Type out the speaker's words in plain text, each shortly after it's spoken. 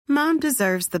Mom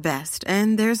deserves the best,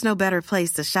 and there's no better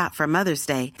place to shop for Mother's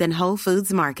Day than Whole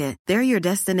Foods Market. They're your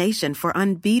destination for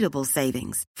unbeatable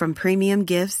savings, from premium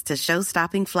gifts to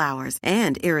show-stopping flowers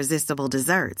and irresistible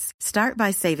desserts. Start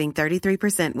by saving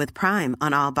 33% with Prime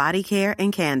on all body care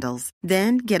and candles.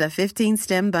 Then get a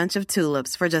 15-stem bunch of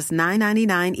tulips for just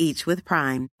 $9.99 each with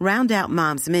Prime. Round out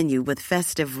Mom's menu with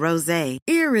festive rosé,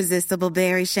 irresistible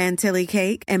berry chantilly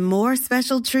cake, and more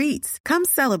special treats. Come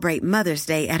celebrate Mother's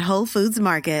Day at Whole Foods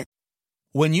Market.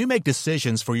 When you make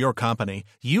decisions for your company,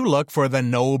 you look for the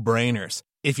no-brainers.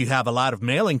 If you have a lot of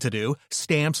mailing to do,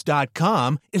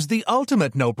 Stamps.com is the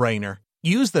ultimate no-brainer.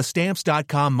 Use the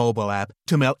Stamps.com mobile app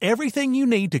to mail everything you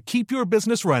need to keep your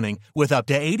business running with up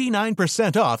to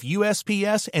 89% off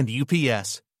USPS and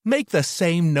UPS. Make the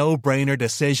same no-brainer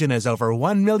decision as over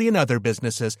 1 million other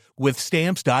businesses with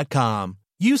Stamps.com.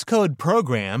 Use code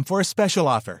PROGRAM for a special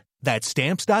offer. That's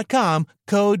Stamps.com,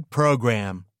 code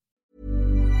PROGRAM.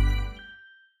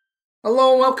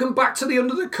 Hello and welcome back to the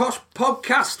Under the Cosh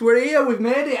podcast. We're here, we've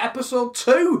made it, episode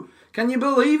 2. Can you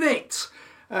believe it?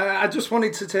 I just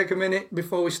wanted to take a minute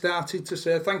before we started to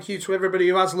say thank you to everybody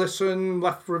who has listened,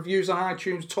 left reviews on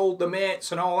iTunes, told their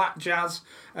mates and all that jazz.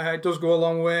 It does go a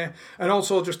long way. And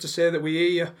also just to say that we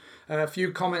hear a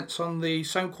few comments on the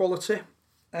sound quality.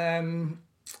 And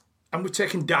we're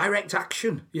taking direct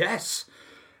action, yes.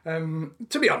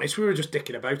 To be honest, we were just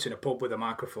dicking about in a pub with a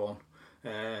microphone.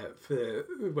 For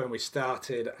when we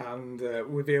started, and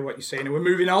we hear what you're saying, and we're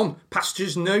moving on,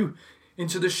 pastures new,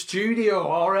 into the studio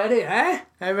already, eh?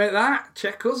 How about that?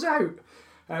 Check us out.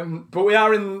 But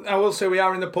I will say we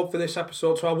are in the pub for this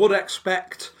episode, so I would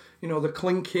expect, the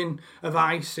clinking of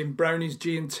ice in brownies,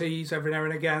 G&Ts every now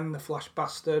and again, the flash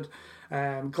bastard,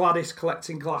 Gladys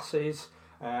collecting glasses,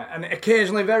 and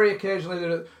occasionally, very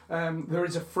occasionally, there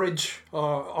is a fridge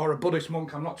or a Buddhist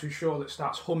monk, I'm not too sure, that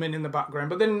starts humming in the background.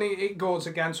 But then it goes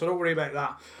again, so don't worry about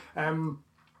that.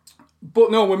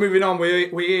 But no, we're moving on. We're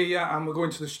here and we're going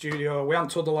to the studio. We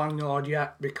haven't told the landlord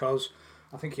yet because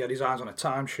I think he had his eyes on a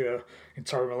timeshare in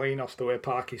Torremolinos, the way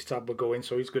Parky's tab were going,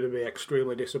 so he's going to be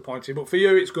extremely disappointed. But for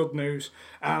you, it's good news.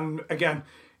 And again,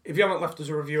 if you haven't left us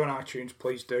a review on iTunes,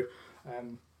 please do.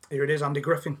 Here it is, Andy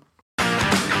Griffin.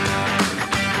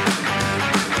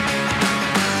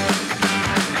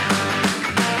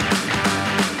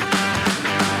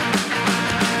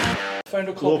 Found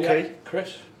a club yet,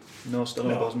 Chris? No, still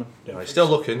in Bosman. No, he's still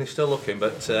looking,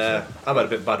 but I've had a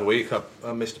bit of a bad week.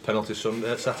 I missed a penalty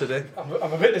Saturday.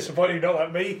 I'm a bit disappointed you don't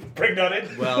let me bring that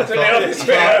in. Well, you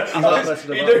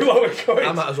do what we're going.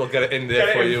 I might as well get it in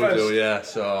there for you do, yeah.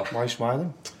 So. Why are you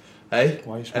smiling? Hey?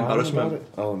 Why are you smiling? Embarrassment. About it?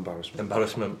 Oh,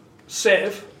 embarrassment.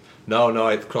 Save? No,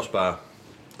 it's crossbar.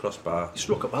 You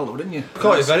struck up well though, didn't you?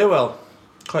 Caught it very well.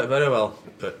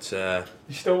 But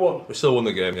you still won? We still won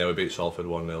the game, yeah. We beat Salford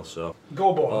 1-0, so.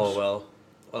 Go bonus. Oh, well,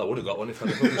 I would have got one if I'd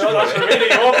have got No, that's really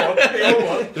your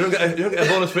one. You don't get a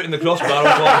bonus for hitting the crossbar,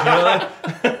 unfortunately.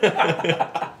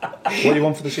 What do you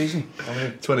want for the season?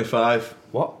 25.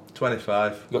 What?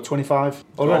 25. You got 25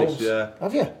 already? Goals, yeah.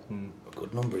 Have you? A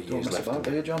good number of years left. About,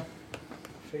 do you, John?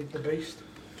 Feed the beast.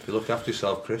 If you look after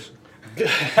yourself, Chris. You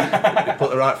put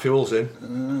the right fuels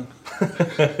in.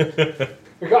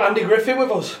 We've got Andy Griffin with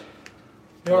us.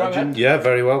 You alright, mate? Yeah,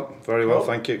 very well,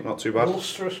 thank you. Not too bad.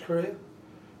 Illustrious career.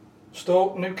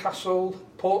 Stoke, Newcastle,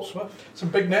 Portsmouth. Some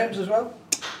big names as well.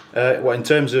 Well, in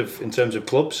terms of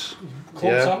clubs,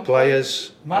 and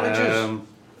players, managers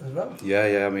as well.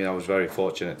 Yeah. I mean, I was very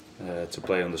fortunate to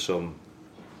play under some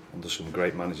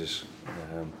great managers.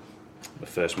 My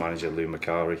first manager, Lou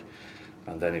Macari,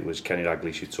 and then it was Kenny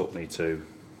Dalglish who took me to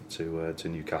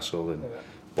Newcastle, and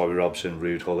Bobby Robson,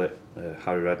 Ruud Gullit,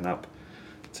 Harry Redknapp,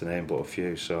 to name but a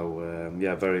few. So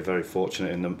very, very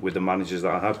fortunate with the managers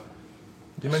that I had.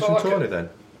 Did you mention Tony then,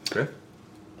 Griff?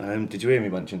 Did you hear me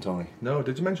mention Tony? No,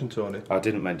 did you mention Tony? I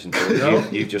didn't mention Tony. No.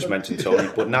 You just mentioned Tony.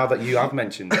 But now that you have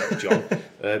mentioned John,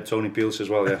 Tony Peels as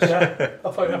well, yes. Yeah,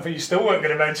 I thought you still weren't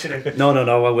going to mention him. No,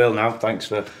 I will now. Thanks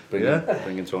for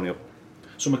bringing Tony up.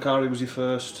 So Macari was your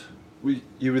first.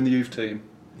 You were in the youth team.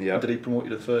 Yeah. Did he promote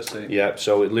you to the first team? Yeah.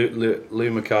 So Lou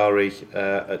Macari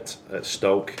at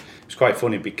Stoke. It was quite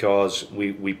funny because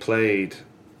we played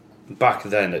back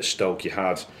then at Stoke. You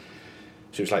had.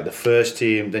 So it was like the first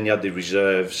team, then you had the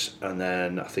reserves, and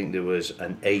then I think there was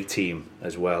an A team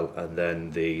as well, and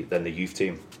then the youth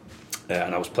team.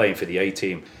 And I was playing for the A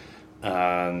team,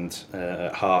 and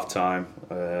at half time,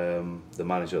 the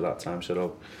manager at that time said,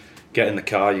 "Oh, get in the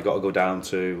car. You got to go down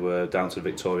to the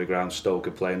Victoria Ground. Stoke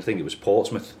are playing. I think it was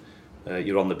Portsmouth.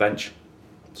 You're on the bench."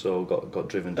 So got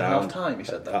driven down. At half time, he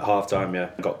said that. At half time, yeah.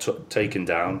 Got taken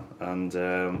down and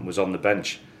was on the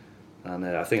bench, and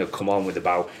I think I'd come on with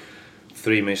about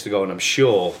 3 minutes to go, and I'm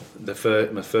sure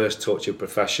my first touch of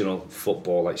professional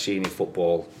football, like senior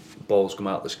football, balls come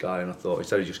out the sky, and I thought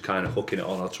instead of just kind of hooking it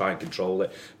on, I'll try and control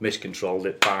it. Miscontrolled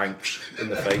it, bang, in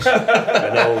the face. My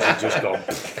nose had just gone.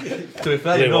 To be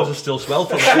fair, your nose is still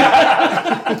swelled from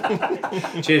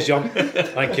it. Cheers, John.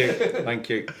 Thank you.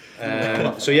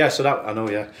 So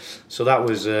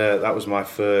that was my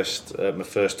first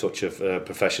touch of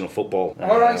professional football.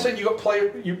 Am I right in saying you got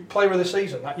player of the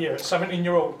season that year at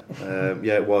 17-year-old?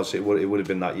 Yeah, it was. It would have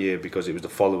been that year because it was the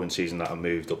following season that I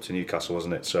moved up to Newcastle,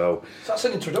 wasn't it? So that's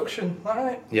an introduction,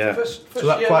 right? Yeah. First so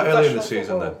that quite early in the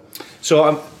season football. then.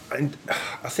 So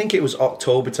I think it was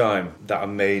October time that I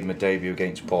made my debut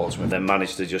against Portsmouth. Then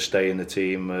managed to just stay in the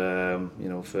team,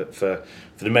 for the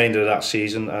remainder of that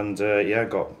season, and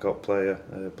got player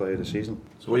of the season.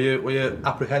 So were you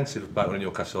apprehensive back when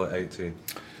Newcastle at 18?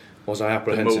 Was I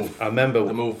apprehensive? I remember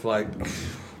the move, like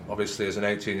obviously as an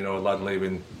 18-year-old lad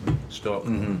leaving Stoke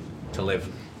to live.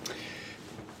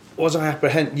 Was I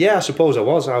apprehensive? Yeah, I suppose I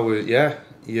was. I was. Yeah,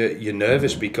 you're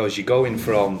nervous because you're going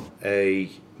from a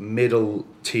middle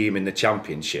team in the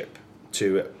Championship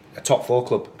to a top 4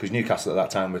 club, because Newcastle at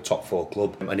that time were a top 4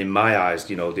 club, and in my eyes,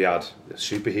 they had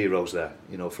superheroes there,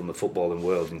 from the footballing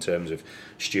world, in terms of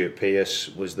Stuart Pearce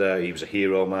was there, he was a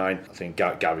hero of mine. I think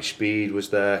Gary Speed was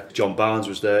there, John Barnes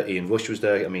was there, Ian Rush was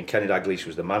there. I mean, Kenny Dalglish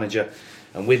was the manager,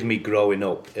 and with me growing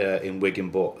up in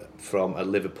Wigan, but from a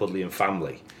Liverpudlian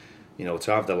family,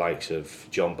 to have the likes of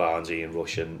John Barnes, Ian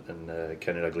Rush and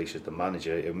Kenny Dalglish as the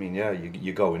manager, I mean, yeah,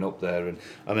 you're going up there. And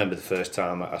I remember the first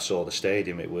time I saw the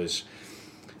stadium, it was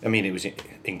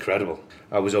incredible.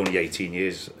 I was only 18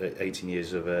 years of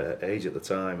age at the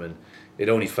time, and it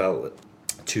only felt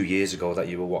 2 years ago that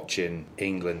you were watching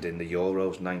England in the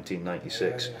Euros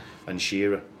 1996 and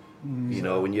Shearer.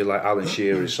 When you're like, Alan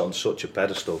Shearer is on such a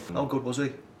pedestal. How good was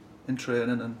he in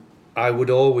training? And I would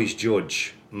always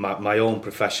judge my own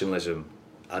professionalism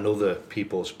and other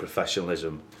people's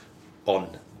professionalism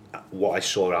on what I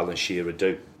saw Alan Shearer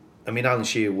do. I mean, Alan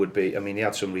Shearer would be. I mean, he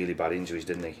had some really bad injuries,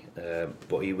 didn't he?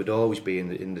 But he would always be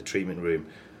in the treatment room,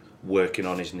 working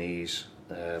on his knees,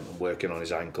 working on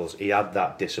his ankles. He had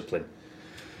that discipline,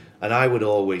 and I would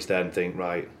always then think,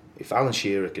 right, if Alan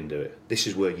Shearer can do it, this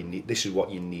is what you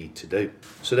need to do.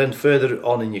 So then, further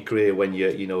on in your career, when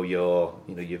you've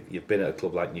been at a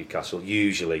club like Newcastle,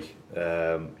 usually,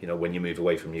 when you move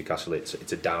away from Newcastle,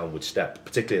 it's a downward step,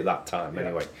 particularly at that time,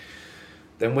 anyway.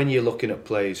 Then when you're looking at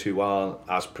players who aren't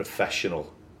as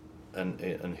professional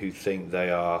and who think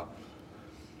they are, I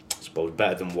suppose,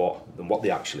 better than what they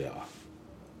actually are,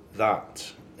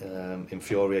 that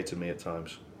infuriated me at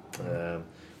times.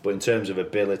 But in terms of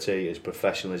ability, his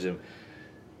professionalism,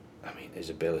 I mean, his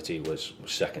ability was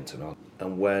second to none.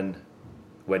 And when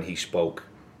he spoke,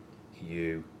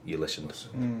 you listened.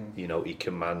 He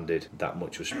commanded that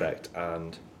much respect,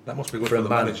 and that must be good for the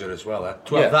manager as well, eh?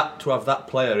 To have that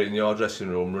player in your dressing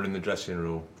room, running the dressing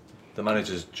room, the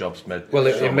manager's job's made. Well,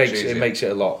 it makes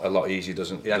it a lot easier,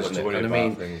 doesn't it? And I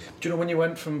mean, things. Do you know when you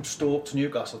went from Stoke to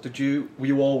Newcastle? Were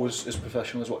you always as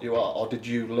professional as what you are, or did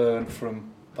you learn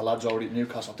from the lads already at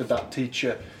Newcastle? Did that teach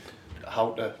you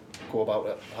how to go about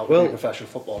it, how to be a professional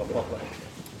footballer properly?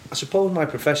 I suppose my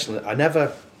professional, I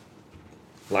never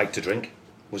liked to drink,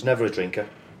 was never a drinker,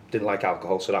 didn't like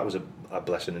alcohol, so that was a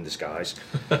blessing in disguise.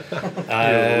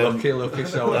 Lucky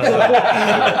so.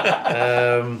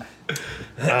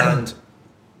 And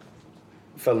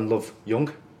fell in love young,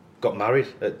 got married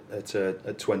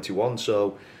at 21,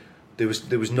 so there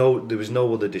was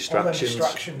no other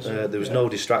distractions. There was no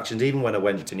distractions. Even when I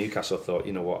went to Newcastle, I thought,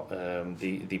 you know what,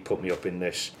 they put me up in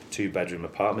this 2-bedroom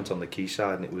apartment on the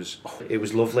quayside, and it was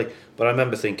lovely. But I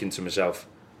remember thinking to myself,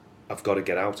 I've got to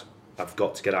get out. I've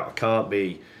got to get out. I can't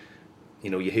be.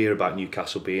 You hear about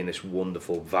Newcastle being this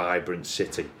wonderful, vibrant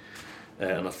city,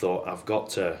 and I thought I've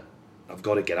got to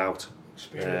get out.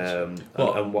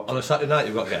 On a Saturday night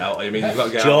you've got to get out. I mean, you've got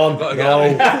to get John, out. No.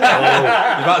 You've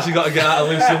actually got to get out and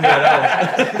live somewhere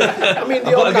else. I mean,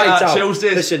 the odd night out.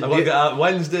 Tuesdays. Listen, I've got to get out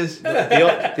Wednesdays.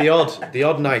 The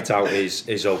odd night out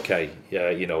is okay. Yeah,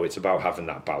 it's about having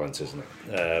that balance, isn't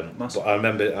it? But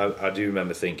I do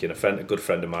remember thinking a good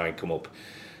friend of mine come up,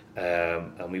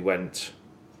 and we went.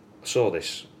 I saw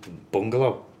this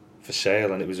bungalow for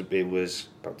sale, and it was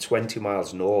about 20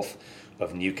 miles north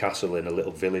of Newcastle in a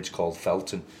little village called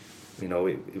Felton.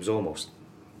 It was almost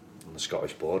on the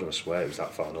Scottish border, I swear, it was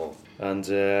that far north. And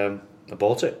I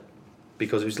bought it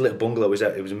because it was a little bungalow.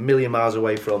 It was a million miles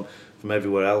away from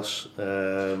everywhere else.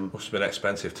 Must have been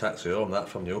expensive taxi home, that,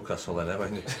 from Newcastle then,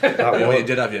 haven't you? You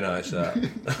did have your nights there.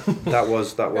 That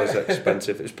was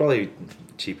expensive. It was probably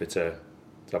cheaper to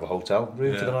have a hotel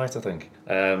room for the night, I think.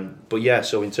 But yeah,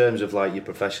 so in terms of like your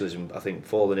professionalism, I think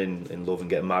falling in love and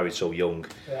getting married so young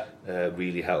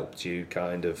really helped you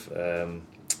kind of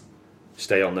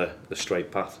stay on the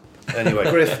straight path. Anyway,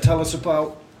 Griff, tell us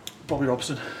about Bobby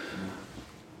Robson.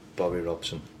 Bobby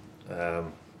Robson,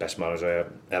 best manager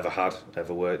I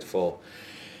ever worked for.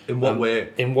 In what way?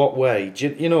 In what way?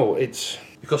 You know, it's...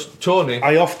 Because Tony...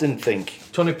 I often think...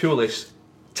 Tony Pulis,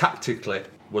 tactically,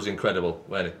 was incredible,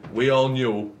 wasn't he? We all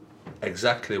knew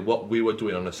exactly what we were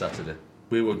doing on a Saturday.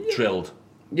 We were drilled.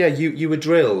 Yeah, you were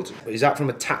drilled. Is that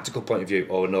from a tactical point of view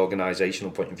or an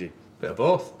organisational point of view? Bit of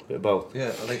both. Bit of both. Yeah,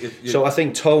 I think... So I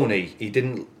think Tony,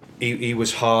 he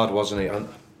was hard, wasn't he? And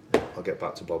I'll get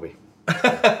back to Bobby.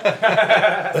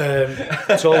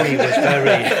 Tony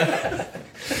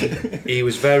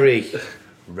was very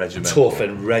regimented. tough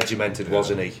and regimented,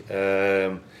 wasn't he?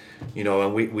 You know,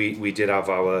 and we did have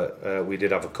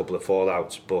a couple of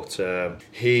fallouts, but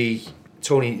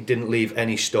Tony didn't leave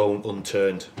any stone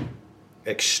unturned.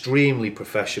 Extremely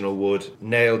professional, would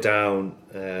nail down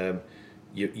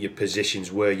your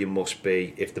positions where you must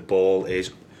be. If the ball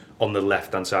is on the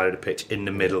left hand side of the pitch, in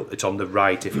the middle, it's on the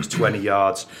right. If it's 20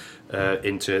 yards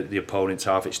into the opponent's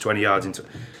half, it's 20 yards into.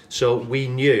 So we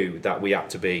knew that we had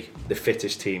to be the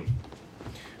fittest team.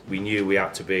 We knew we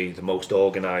had to be the most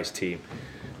organised team,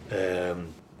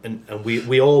 and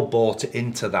we all bought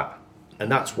into that, and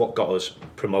that's what got us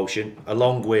promotion,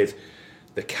 along with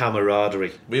the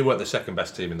camaraderie. We weren't the second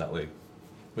best team in that league.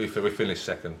 We finished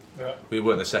second. Yeah. We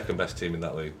weren't the second best team in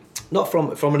that league. Not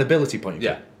from an ability point of view.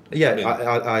 Yeah. Yeah,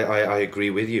 I agree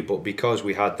with you, but because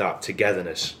we had that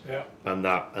togetherness and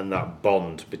that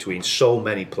bond between so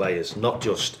many players, not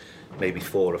just maybe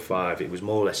 4 or 5, it was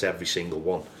more or less every single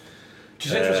one. Which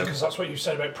is interesting because that's what you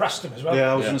said about Preston as well.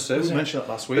 Yeah, I was going to say, we mentioned that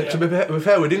last week. But to be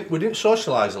fair, we didn't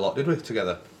socialise a lot, did we,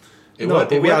 together? It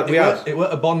weren't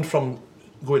a bond from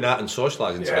going out and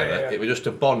socialising together. Yeah. It was just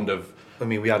a bond of... I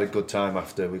mean, we had a good time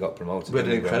after we got promoted. We had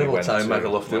an incredible time,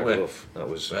 Magaluf, didn't we?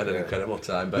 We had an incredible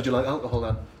time. Did you like alcohol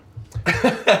then?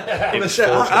 It was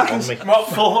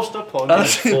forced upon me.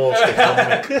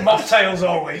 Mocktails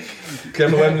all week.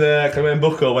 Can when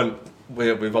Bucko went,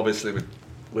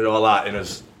 we're all out in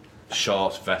his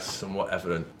shorts, vests and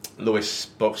whatever, and Lewis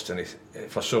Buxton,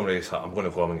 for some reason, he's like, I'm going to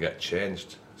go home and get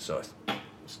changed. So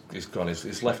he's gone.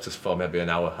 He's left us for maybe an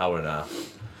hour and a half.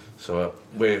 So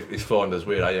he's phoned us.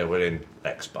 We're in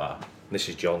X bar. This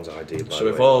is John's idea.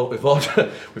 So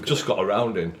we've just got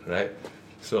around in, right.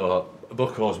 So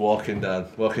Bucko's walking down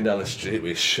the street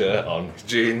with his shirt on, his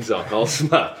jeans on, all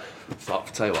that.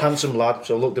 Handsome lad,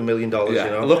 so looked $1 million, you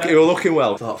know. He was looking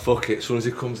well. I thought, fuck it, as soon as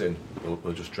he comes in,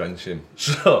 we'll just drench him.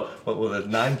 So, what were there,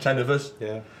 9-10 of us?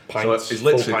 Yeah. Pints, so he's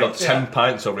literally got 10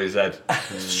 pints over his head.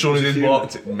 As soon as he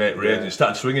walked it, mate, rage. He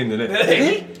started swinging, didn't he?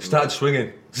 Did he? Started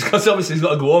swinging. Because obviously he's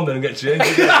got to go home then and get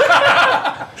changed.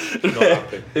 Not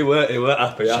happy. He weren't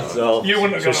happy at all. You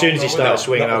wouldn't have so as soon as he started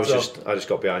swinging, I just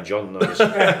got behind John. And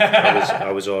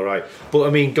I was all right. But I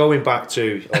mean, going back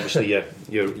to obviously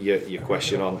your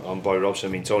question on Bobby Robson.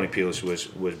 I mean, Tony Pulis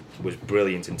was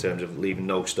brilliant in terms of leaving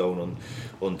no stone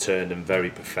unturned and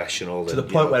very professional. To the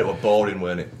point where it was boring,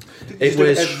 weren't it? It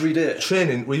was every day.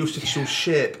 Training. We used to do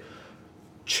shape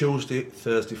Tuesday,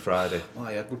 Thursday, Friday. Oh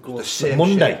yeah, we'd go the same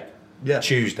Monday. Shape. Yeah.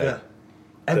 Tuesday. Yeah.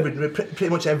 Pretty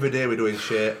much every day we're doing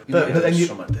shit.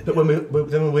 But when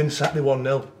we win Saturday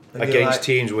 1-0 against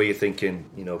teams where you're thinking,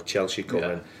 you know, Chelsea coming.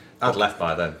 Yeah. I'd left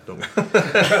by then.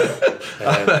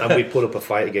 And we put up a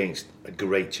fight against a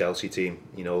great Chelsea team,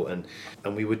 you know, and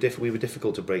we were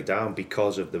difficult to break down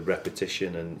because of the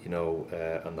repetition and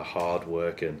and the hard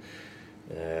work and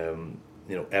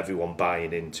everyone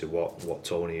buying into what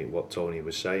Tony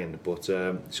was saying. But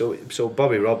so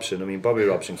Bobby Robson,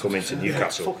 come into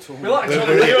Newcastle. We like can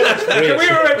we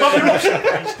rate Bobby Robson?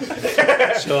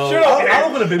 So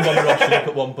I'm going to be Bobby Robson up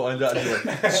at one point.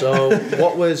 Actually. So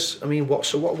what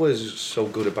was so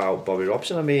good about Bobby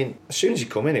Robson? I mean, as soon as he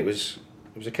come in, it was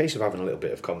a case of having a little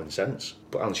bit of common sense.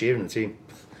 Put Alan Shearer in the team,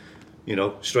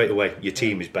 straight away your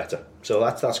team is better. So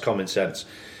that's common sense.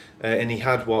 And he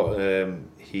had what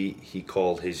he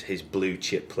called his blue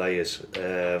chip players,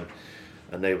 and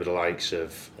they were the likes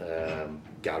of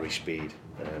Gary Speed,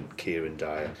 Kieran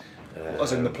Dyer.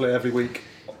 As in the play every week.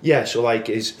 Yeah, so like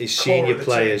his senior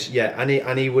players, yeah,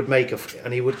 and he would make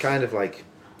kind of like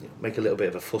make a little bit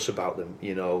of a fuss about them,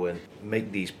 and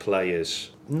make these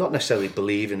players not necessarily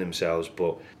believe in themselves,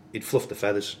 but he'd fluff the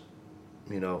feathers,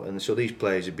 and so these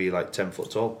players would be like 10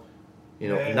 foot tall,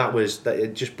 and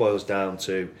it just boils down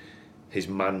to his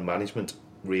man management,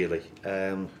 really.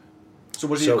 So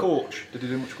was he a coach? Did he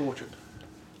do much coaching?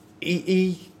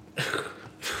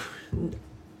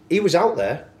 he was out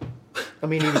there. I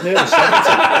mean, he was nearly 70.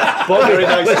 Bobby,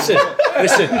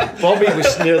 listen, Bobby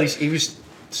was he was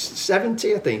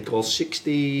 70, I think, or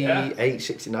 68,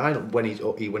 69 when he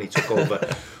took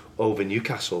over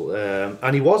Newcastle.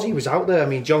 And he was out there. I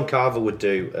mean, John Carver would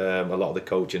do a lot of the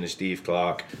coaching, and Steve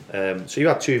Clarke. So you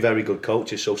had two very good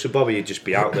coaches. So Bobby would just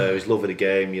be out there. He's loving the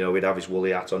game. You know, he'd have his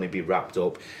woolly hat on. He'd be wrapped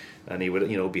up, and he would,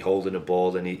 you know, be holding a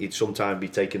ball, and he'd sometimes be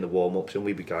taking the warm ups, and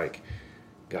we'd be like,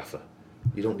 Gaffer,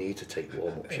 you don't need to take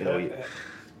warm ups. You know,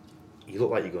 you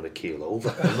look like you're going to keel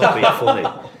over. I'm not being funny,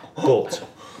 but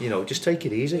you know, just take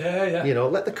it easy. You know,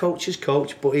 let the coaches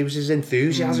coach. But it was his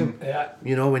enthusiasm.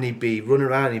 You know, when he'd be running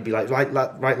around, and he'd be like, right,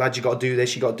 lad, you got to do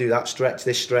this, you got to do that, stretch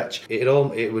this, stretch.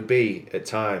 It would be at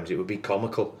times, it would be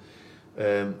comical.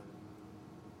 But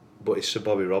it's Sir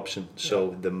Bobby Robson,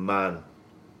 so the man,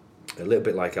 a little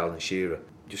bit like Alan Shearer,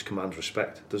 just commands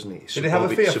respect, doesn't he? Did he have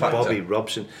a fear factor? Sir Bobby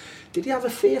Robson. Did he have a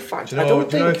fear factor? Do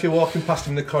you know if you're walking past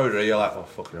him in the corridor, you're like, oh,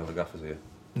 fucking hell, the Gaffer's here?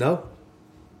 No.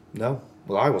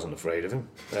 Well, I wasn't afraid of him.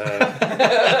 But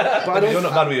I don't. You're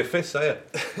not bad with your fists, are you?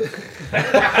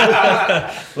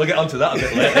 We'll get onto that a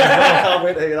bit later. I can't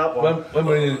wait to hear that one. When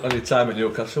we're on your time at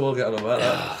Newcastle, we'll get on about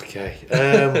that.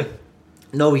 Okay.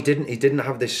 No, he didn't. He didn't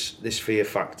have this fear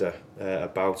factor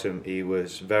about him. He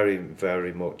was very,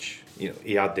 very much. You know,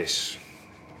 he had this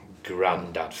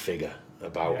granddad figure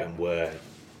about him, where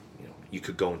you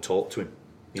could go and talk to him.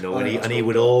 You know, and he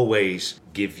would always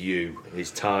give you his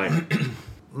time.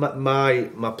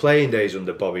 My playing days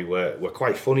under Bobby were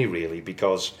quite funny, really,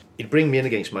 because he'd bring me in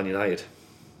against Man United,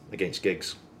 against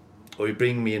Giggs, or he'd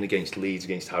bring me in against Leeds,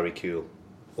 against Harry Kewell,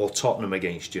 or Tottenham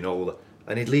against Ginola,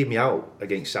 and he'd leave me out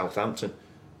against Southampton.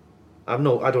 I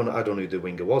don't know who the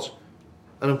winger was,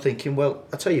 and I'm thinking, well,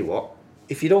 I tell you what,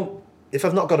 if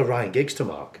I've not got a Ryan Giggs to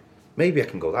mark, maybe I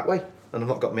can go that way, and I've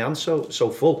not got my hands so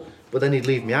full. But then he'd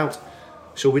leave me out,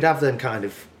 so we'd have them kind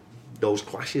of those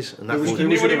clashes, and that was what he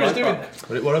was doing.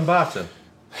 Was it Warren Barton?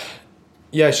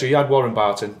 Yeah, so you had Warren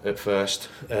Barton at first,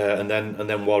 and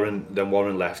then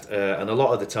Warren left, and a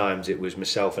lot of the times it was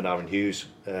myself and Aaron Hughes,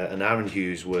 and Aaron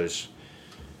Hughes was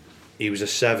a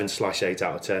 7/8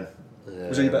 out of 10.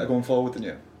 Was he better going forward than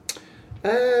you?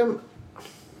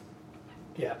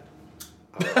 Yeah.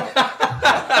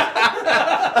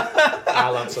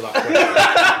 I'll answer that question.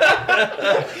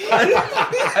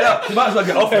 You might as well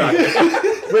get off that.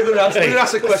 We're going to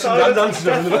ask a question and answer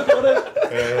them. We're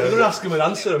going to ask them and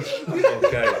answer them.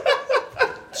 Okay.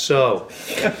 So,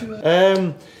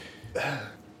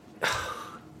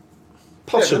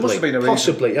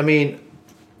 possibly. I mean,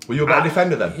 were you a better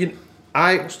defender then?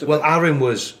 Aaron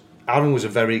was a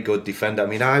very good defender. I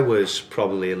mean, I was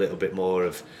probably a little bit more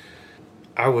of.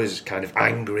 I was kind of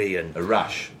angry and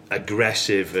rash,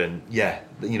 aggressive, and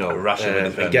rash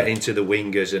and get into the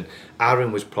wingers. And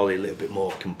Aaron was probably a little bit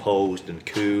more composed and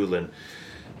cool, and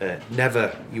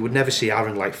you would never see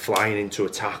Aaron like flying into a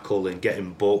tackle and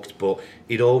getting booked, but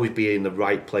he'd always be in the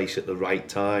right place at the right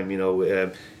time. You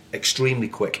know, extremely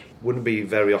quick. Wouldn't be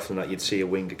very often that you'd see a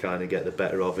winger kind of get the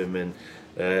better of him, and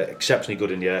exceptionally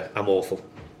good in the air. I'm awful.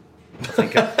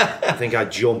 I think I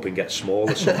jump and get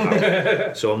smaller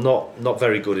somehow. So I'm not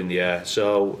very good in the air.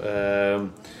 So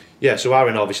so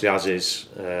Aaron obviously has his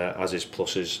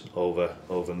pluses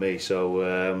over me. So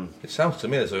it sounds to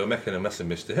me as though you're making a massive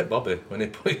mistake, Bobby, when he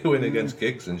put you in against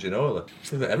Giggs and Ginola.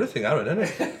 He's got everything, Aaron,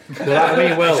 isn't he?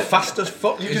 Well, he's fast as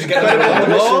fuck. You just get better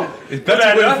on the ball. He's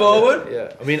better going forward.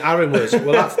 Yeah, I mean Aaron was.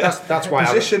 Well, that's why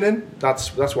positioning.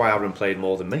 That's why Aaron played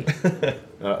more than me.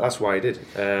 That's why he did,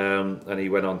 and he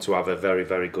went on to have a very,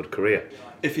 very good career.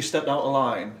 If you stepped out of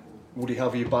line, would he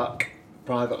have you back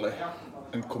privately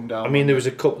and come down? I mean, there was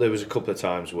a couple of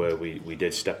times where we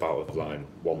did step out of line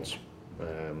once,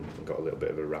 and got a little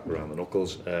bit of a wrap around the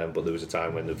knuckles. But there was a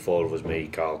time when the four of us, me,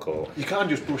 Carl Court. You can't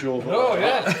just push over. Oh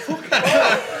yeah. You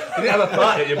didn't have a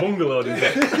party at your bungalow, did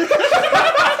you?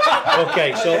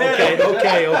 Okay.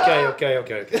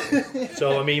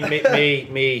 So I mean,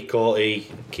 me, Courty,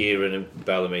 Kieran, and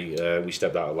Bellamy, we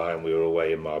stepped out of line. We were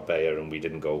away in Marbella, and we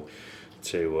didn't go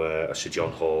to a Sir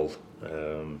John Hall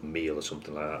meal or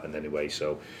something like that. And anyway,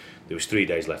 so there was 3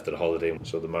 days left of the holiday.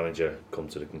 So the manager come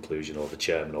to the conclusion, or the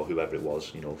chairman, or whoever it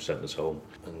was, sent us home.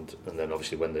 And then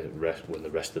obviously when the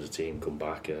rest of the team come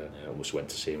back, I almost went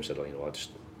to see him and said, I'd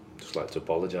just like to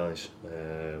apologise.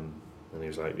 And he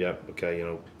was like, yeah, okay,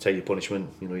 take your punishment,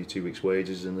 your 2 weeks'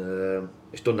 wages, and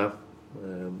it's done now.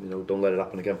 Don't let it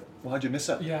happen again. Why'd you miss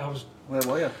it? Yeah, Where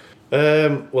were you?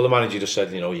 Well, the manager just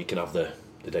said, you can have the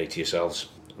day to yourselves.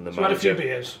 And the manager, had a few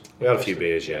beers. We had a few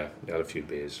beers, yeah. We had a few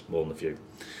beers, more than a few,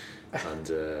 and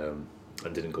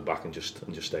didn't go back and just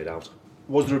stayed out.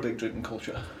 Was there a big drinking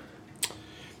culture?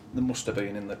 There must have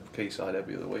been in the Quayside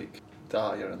every other week.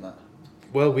 Dyer and that.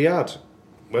 Well, we had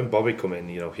when Bobby come in.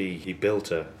 He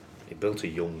built a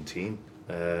young team,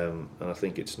 and I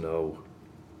think it's no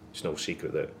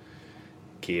secret that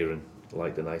Kieran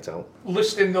liked the night out.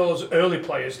 Listing those early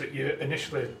players that you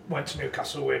initially went to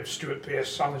Newcastle with, Stuart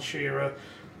Pearce, Alan Shearer,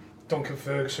 Duncan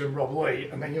Ferguson, Rob Lee,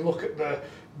 and then you look at the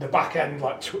back end,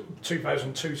 like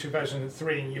 2002,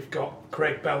 2003, and you've got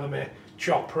Craig Bellamy,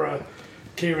 Chopra,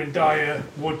 Kieran Dyer,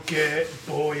 Woodgate,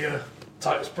 Bowyer,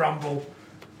 Titus Bramble.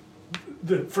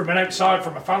 From an outside,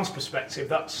 from a fan's perspective,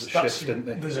 that's shift, didn't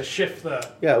they? There's a shift there.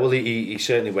 Yeah, well, he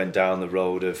certainly went down the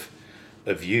road of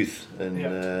youth and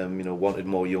wanted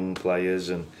more young players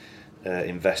and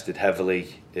invested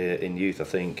heavily in youth. I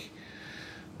think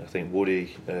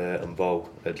Woody and Bo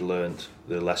had learnt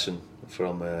the lesson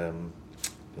from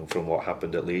what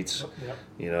happened at Leeds.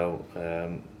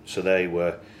 So they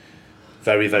were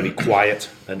very, very quiet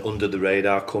and under the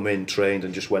radar, come in, trained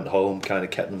and just went home, kind of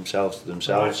kept themselves to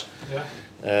themselves. Right.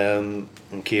 Yeah.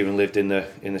 And Kieran lived in the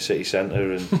city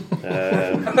centre and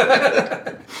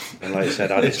and like I said,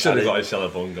 he should have got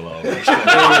himself a bungalow. He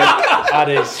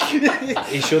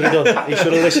should have done. He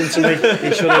should have listened to me.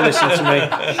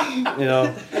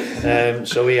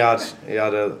 So he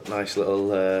had a nice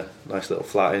little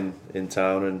flat in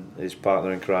town, and his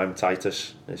partner in crime,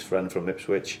 Titus, his friend from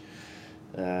Ipswich.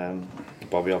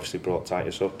 Bobby obviously brought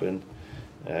Titus up, and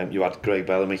you had Craig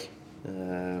Bellamy.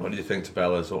 What did you think to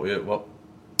Bellas?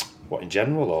 What in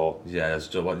general, or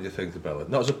what did you think to Bellas?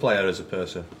 Not as a player, as a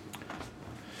person.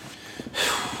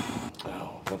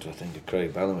 What do I think of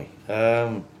Craig Bellamy?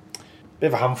 Bit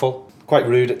of a handful, quite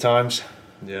rude at times.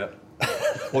 Yeah.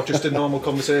 What, just a normal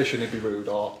conversation he'd be rude,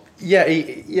 or?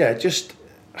 Yeah, just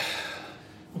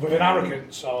with an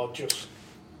arrogance, or just?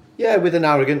 Yeah, with an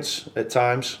arrogance at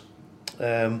times.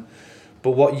 But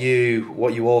what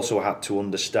you also had to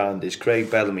understand is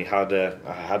Craig Bellamy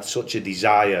had such a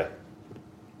desire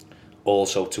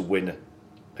also to win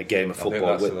a game of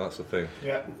football. I think that's the thing.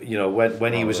 Yeah.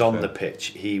 When he was on the pitch,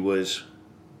 he was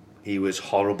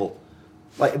horrible,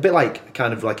 like a bit like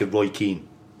kind of like a Roy Keane.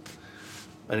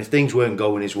 And if things weren't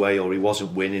going his way, or he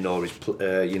wasn't winning, or his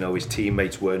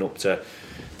teammates weren't up to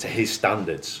his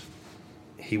standards,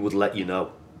 he would let you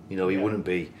know. He wouldn't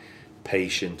be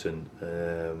patient and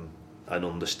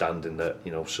understanding that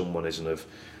someone isn't of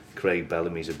Craig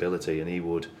Bellamy's ability, and he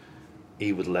would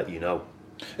let you know.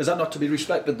 Is that not to be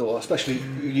respected though? Especially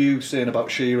you saying about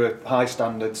Shearer, high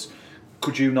standards.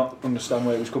 Could you not understand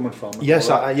where he was coming from? Yes,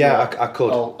 I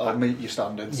could. I'll meet your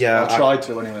standards. Yeah, I tried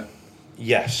to anyway.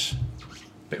 Yes,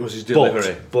 it was his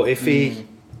delivery. But if if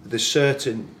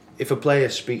a player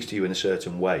speaks to you in a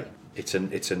certain way, it's a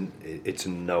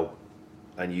no,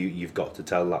 and you've got to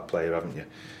tell that player, haven't you?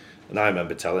 And I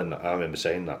remember saying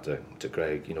that to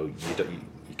Craig. You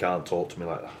can't talk to me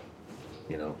like that.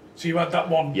 So you had that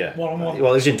one on one. Well, it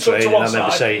was in training. I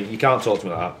remember saying, "You can't talk to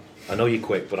me like that. I know you're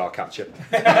quick, but I'll catch you."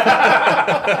 So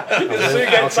you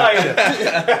get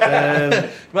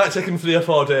tired. Might take him 3 or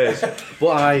 4 days,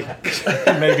 but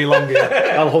maybe longer.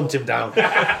 I'll hunt him down. Did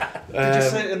you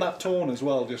say it in that tone as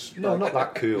well? Just no, not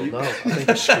that cool. No, I think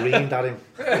I screamed at him.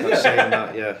 Saying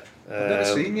that, yeah. I've never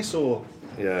seen you so.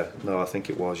 Yeah, no, I think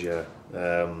it was, yeah.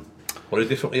 What a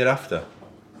different year after.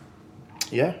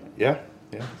 Yeah,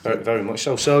 very, very much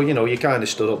so. So you kind of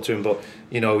stood up to him, but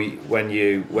when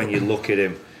you look at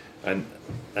him, and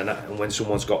when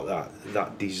someone's got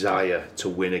that desire to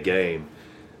win a game,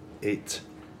 it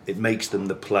makes them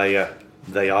the player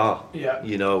they are. Yeah.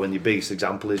 And your biggest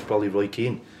example is probably Roy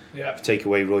Keane. Yeah. If you take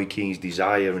away Roy Keane's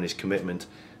desire and his commitment,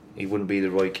 he wouldn't be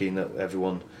the Roy Keane that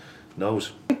everyone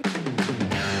knows.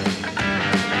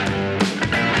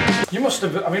 You must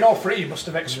have. All three. You must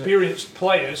have experienced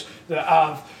players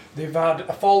that they've had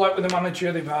a fallout with the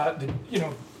manager. They've had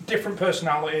different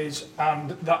personalities, and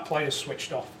that player's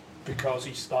switched off because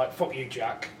he's like, "Fuck you,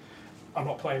 Jack. I'm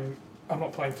not playing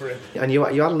for him." And you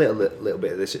had a little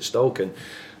bit of this at Stoke, and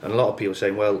a lot of people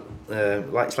saying, "Well,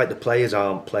 it's like the players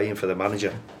aren't playing for the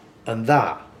manager," and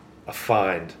that I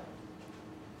find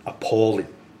appalling.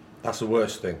 That's the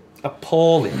worst thing.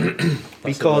 Appalling,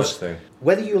 because thing.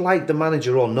 Whether you like the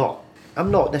manager or not, I'm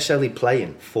not necessarily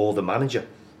playing for the manager.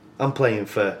 I'm playing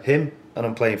for him, and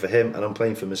I'm playing for him, and I'm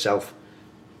playing for myself.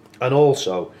 And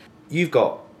also, you've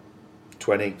got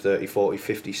 20, 30, 40,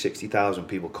 50, 60,000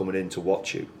 people coming in to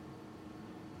watch you.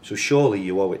 So surely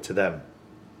you owe it to them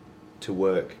to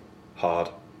work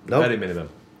hard. No? Very minimum.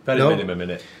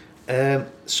 Minimum, innit?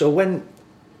 So when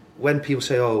people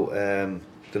say, they're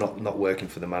not working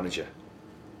for the manager,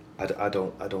 I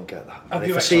don't get that. Have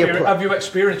you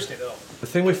experienced it though? The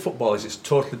thing with football is it's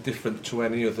totally different to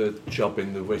any other job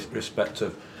in the respect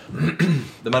of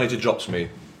the manager drops me,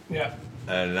 Yeah.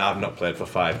 and I've not played for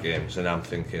 5 games, and I'm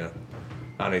thinking,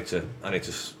 I need to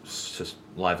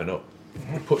liven up.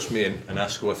 He puts me in, and I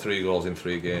score 3 goals in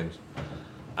 3 games.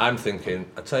 I'm thinking,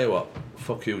 I tell you what,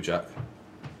 fuck you, Jack.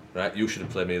 Right, you should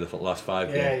have played me the last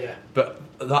 5 games. Yeah. But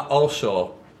that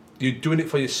also, you're doing it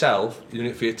for yourself, you're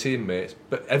doing it for your teammates,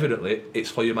 but evidently it's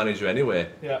for your manager anyway.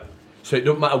 Yeah. So it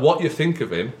doesn't matter what you think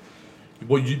of him.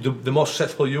 The more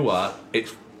successful you are,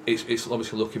 it's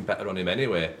obviously looking better on him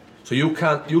anyway. So you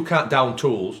can't down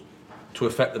tools to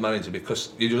affect the manager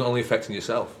because you're only affecting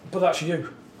yourself. But that's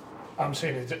you. I'm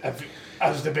saying,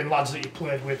 has there been lads that you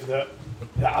played with that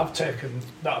have taken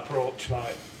that approach?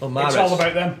 Like, it's all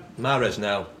about them. Mahrez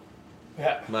now.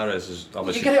 Yeah. Mahrez is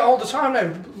obviously. You get it all the time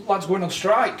now. Lads going on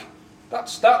strike.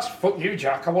 That's fuck you,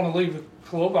 Jack. I want to leave the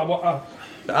club.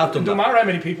 I've done no that. matter how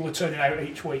many people are turning out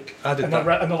each week. I did and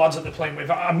that. And the lads that they're playing with.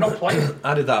 I'm not playing.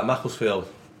 I did that at Macclesfield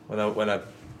when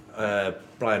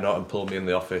Brian Norton pulled me in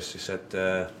the office. He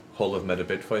said, Hull have made a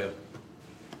bid for you.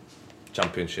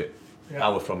 Championship. Yeah.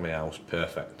 Hour from my house,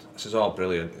 perfect. I says, oh,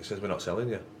 brilliant. He says, we're not selling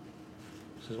you.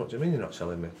 I says, what do you mean you're not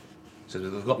selling me? He says,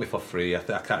 they've got me for free. I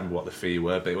can't remember what the fee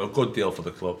were, but it was a good deal for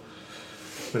the club.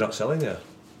 We're not selling you.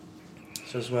 I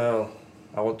says, well,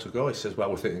 I want to go. He says, well,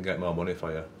 we're thinking of getting more money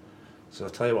for you. So I'll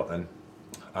tell you what then,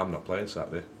 I'm not playing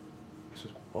Saturday. He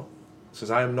says, what? He says,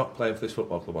 I am not playing for this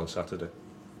football club on Saturday.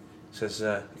 He says,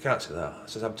 you can't say that. I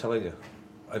says, I'm telling you.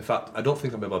 In fact, I don't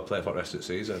think I'll be able to play for the rest of the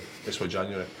season. This was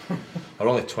January. I'm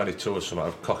only 22 or something,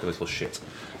 I'm a cocky little shit.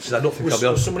 He says, I don't think I'll be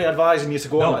able to... Was somebody advising you to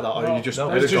go on like that, or you just...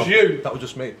 No, it was just you. That was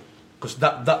just me. Because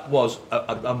that was...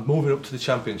 I'm moving up to the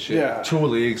Championship. Yeah. 2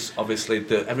 leagues, obviously,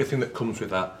 everything that comes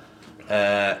with that.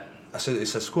 He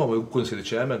says, come on, we'll go and see the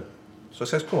chairman. So I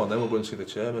says, come on then, we'll go and see the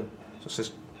chairman. So I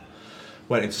says,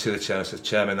 went in to see the chairman. I says,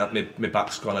 chairman, my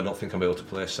back's gone, I don't think I'll be able to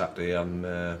play Saturday.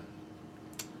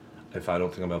 If I don't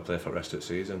think I'm able to play for the rest of the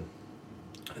season.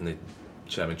 And the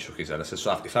chairman shook his head. I said,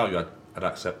 so if I were you, I'd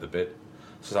accept the bid. He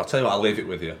says, I'll tell you what, I'll leave it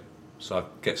with you. So I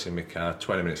gets in my car,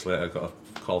 20 minutes later I got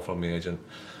a call from my agent.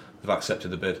 They've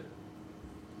accepted the bid.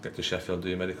 Get to Sheffield and do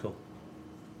your medical.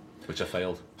 Which I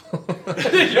failed. I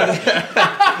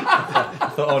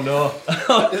thought, oh no.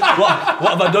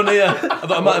 what have I done here? I've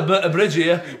got a bridge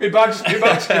here. My bag's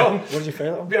gone. What did you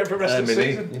fail on? Be out for the rest of the my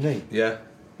knee. season. Your knee? Yeah.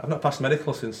 I've not passed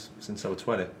medical since I was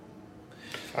 20.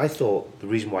 I thought the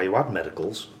reason why you had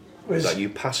medicals was that you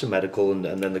pass a medical and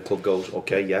then the club goes,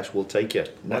 okay, yes, we'll take you.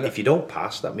 Now, if you don't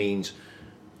pass, that means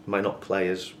you might not play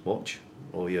as much,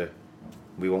 or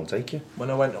we won't take you. When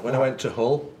I went to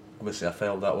Hull, obviously I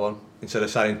failed that one. Instead of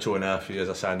signing 2.5 years,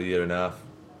 I signed 1.5 years,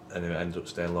 and it ended up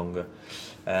staying longer.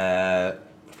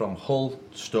 From Hull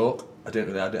to Stoke, I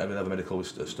didn't really have a medical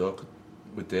at Stoke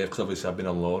with Dave, because obviously I've been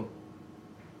on loan.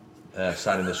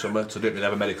 Signed in the summer, so I didn't really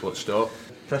have a medical at Stoke.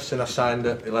 Preston I signed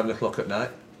at 11 o'clock at night.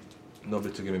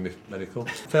 Nobody to give me my medical.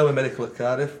 Failed my medical at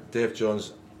Cardiff. Dave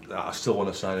Jones, I still want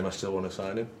to sign him. What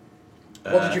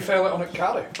did you fail it on at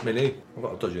Cardiff? My knee. I've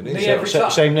got a dodgy knee. Knee every time?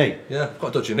 Same knee? Yeah, I've got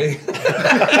a dodgy knee.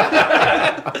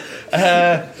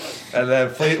 And then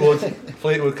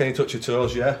Fleetwood, can you touch your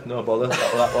toes? Yeah, no bother.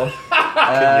 That one.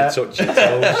 Can you touch your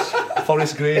toes?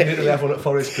 Forest Green, didn't really have one at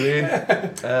Forest Green.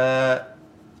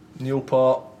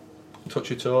 Newport, touch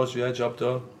your toes, yeah, job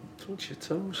done. Touch your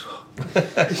toes?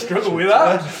 You struggle with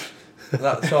that?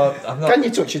 So I've not, Can you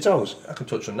touch your toes? I can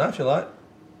touch them now if you like.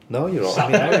 No, you're all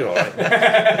right. No, you're all right.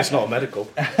 It's not a medical.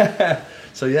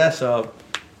 So yeah,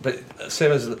 but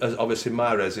same as obviously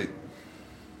Mahrez,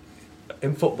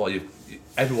 in football,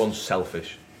 everyone's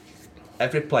selfish.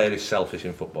 Every player is selfish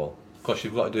in football. Because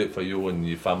you've got to do it for you and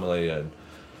your family, and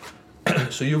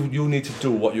so you need to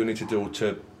do what you need to do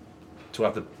to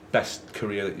have the best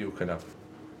career that you can have.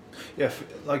 Yeah,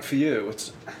 like for you,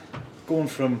 it's going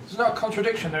from... There's not a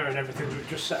contradiction there in everything we've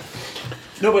just said.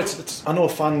 No, but it's I know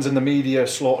fans in the media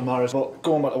slaughtering Mahrez, but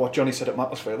going back to what Johnny said at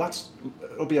Macclesfield,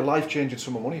 it'll be a life-changing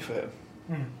sum of money for him.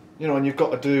 You know, and you've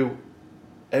got to do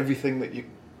everything that you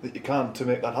can to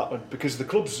make that happen, because the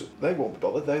clubs, they won't be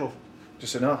bothered. They'll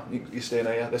just say, no, you're staying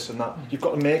here, this and that. You've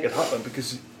got to make it happen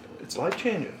because it's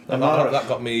life-changing. That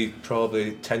got me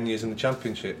probably 10 years in the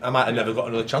Championship. I might have never got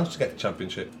another chance to get the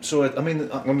Championship. So, I mean,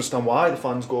 I can understand why the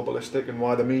fans go ballistic and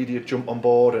why the media jump on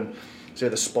board and say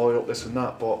they're spoiled, this and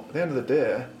that, but at the end of the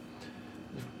day,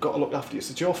 you've got to look after you.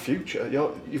 It's your future.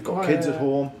 You've got kids at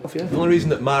home. The only reason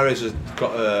that Mahrez has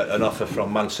got an offer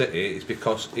from Man City is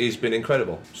because he's been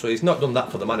incredible. So he's not done that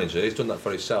for the manager, he's done that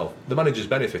for himself. The manager's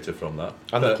benefited from that.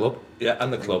 And the club. Yeah,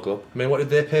 and the club. I mean, what did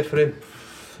they pay for him?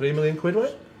 £3 million,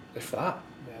 was it? If that.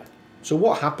 So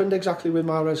what happened exactly with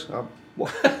Mahrez?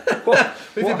 Have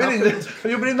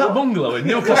you been in that bungalow in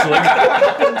Newcastle?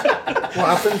 What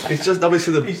happened? It's just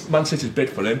obviously the Man City's bid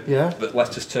for him. Yeah. But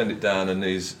Leicester's turned it down and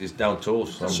he's down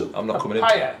tools. So I'm not coming in.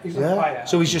 He's a fire.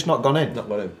 So he's just not gone in. Not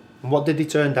got him. And what did he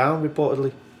turn down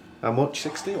reportedly? How much?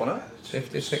 60, wasn't it?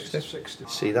 50, 60. 60.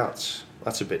 See, that's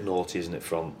a bit naughty, isn't it,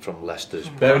 from Leicester's?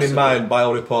 Bearing in mind, by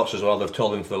all reports as well, they've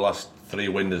told him for the last 3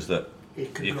 windows that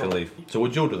you can leave. So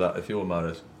would you do that if you were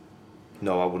Mahrez?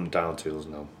 No, I wouldn't down tools.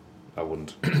 No, I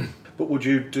wouldn't. But would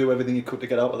you do everything you could to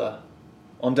get out of there?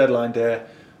 On deadline day,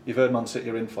 you've heard Man City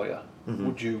are in for you. Mm-hmm.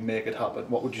 Would you make it happen?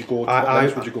 What would you go to?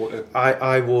 What would you go to?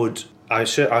 I would. I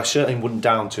certainly wouldn't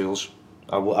down tools.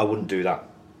 I wouldn't do that.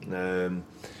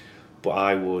 But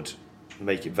I would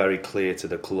make it very clear to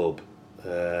the club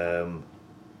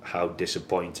how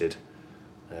disappointed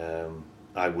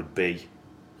I would be,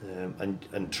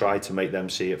 and try to make them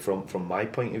see it from my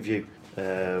point of view.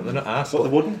 They're not asked. But they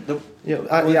wouldn't.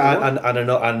 And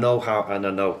I know how, and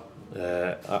I know.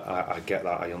 I get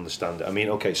that. I understand it. I mean,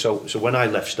 okay. So when I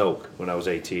left Stoke when I was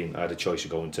 18, I had a choice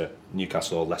of going to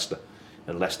Newcastle or Leicester,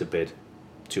 and Leicester bid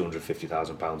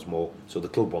 £250,000 more. So the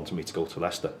club wanted me to go to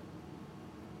Leicester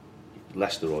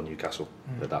or Newcastle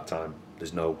at that time.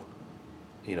 There's no,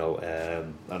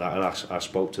 and I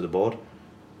spoke to the board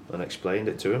and explained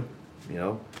it to him.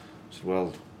 I said,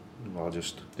 well, I'll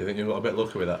just. Do you think you got a bit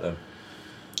lucky with that then?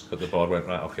 But the board went,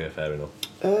 right, okay, fair enough.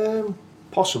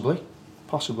 Possibly,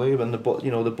 and the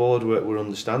board were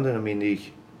understanding. I mean, they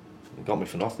got me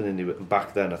for nothing, and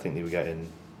back then I think they were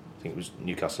getting. I think it was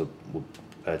Newcastle were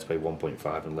prepared to pay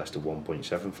 1.5 and Leicester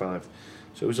 1.75.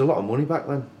 So it was a lot of money back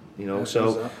then.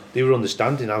 So they were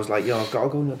understanding. I was like, I've got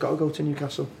to go to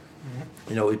Newcastle.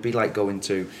 Mm-hmm. It'd be like going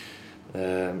to,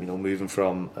 moving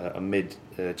from a mid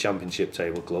championship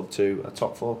table club to a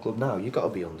top 4 club. Now you've got to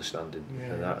be understanding.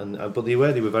 Yeah. But they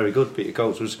were very good. Peter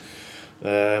Coates was,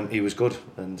 he was good,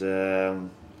 and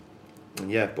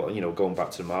but going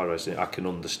back to Mahrez, I can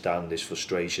understand his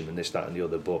frustration and this, that, and the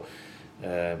other. But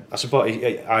I suppose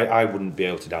I wouldn't be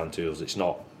able to down tools. It's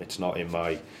not in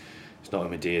my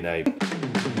DNA.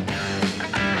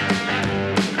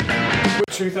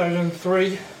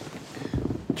 2003,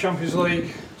 Champions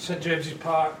League, St James's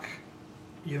Park,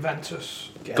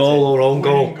 Juventus. Goal or own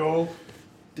goal?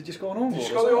 Did you score an own goal? Did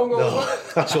you score the own goal? No,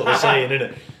 that's what they're saying,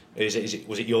 isn't it?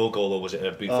 Was it your goal or was it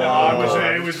a Buffon?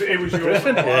 It was yours.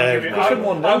 Griffin. Griffin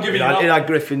won. I'll give you that. It had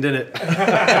Griffin, didn't it?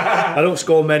 I don't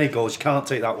score many goals. You can't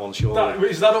take that one, surely.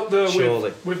 Is that up there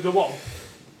surely. with the one?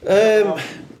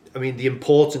 I mean, the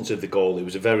importance of the goal, it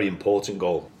was a very important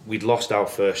goal. We'd lost our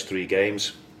first 3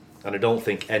 games, and I don't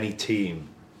think any team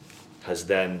has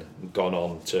then gone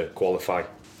on to qualify.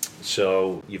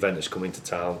 So Juventus come into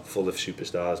town full of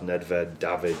superstars, Nedved,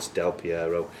 Davids, Del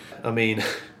Piero. I mean,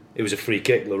 it was a free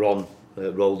kick. Laurent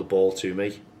rolled the ball to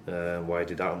me. Why he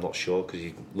did that, I'm not sure, because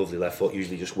he lovely left foot,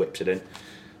 usually just whips it in,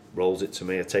 rolls it to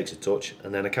me, it takes a touch,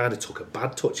 and then I kind of took a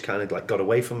bad touch, kind of like got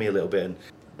away from me a little bit, and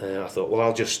I thought, well,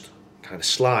 I'll just kind of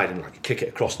slide and like kick it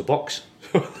across the box.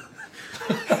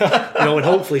 And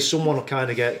hopefully someone will kind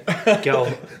of get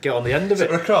on the end of it.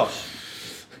 Is it across?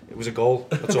 It was a goal.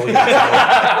 That's all you need to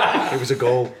know. It was a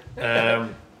goal.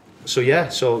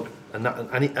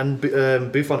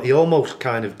 Buffon, he almost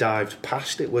kind of dived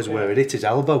past it, where it hit his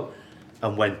elbow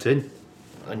and went in.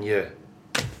 And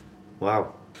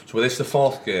wow. So was this the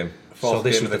 4th game?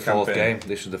 This was the 4th game.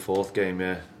 This was the 4th game,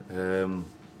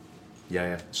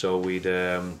 yeah. So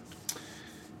I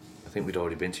think we'd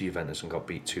already been to Juventus and got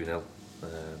beat 2-0.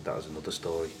 That was another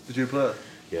story. Did you play?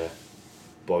 Yeah.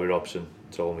 Bobby Robson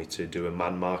told me to do a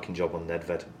man marking job on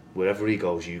Nedved. Wherever he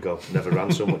goes, you go. Never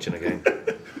ran so much in a game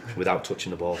without touching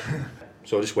the ball.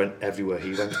 So I just went everywhere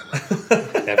he went.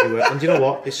 Everywhere. And you know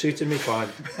what? It suited me fine.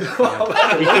 He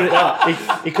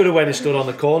could have went and stood on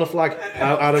the corner flag.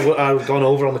 I'd have gone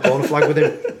over on the corner flag with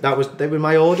him. They were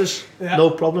my orders. Yeah.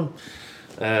 No problem.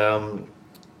 So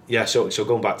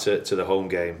going back to the home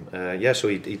game, so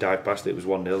he dived past it. It was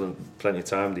 1-0 and plenty of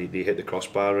time. He hit the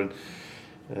crossbar and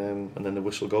then the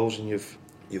whistle goes and you've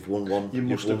won one. You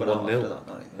must have won 1-0 that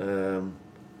night.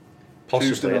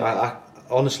 Possibly.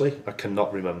 Honestly, I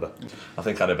cannot remember. I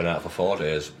think I'd have been out for 4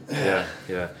 days.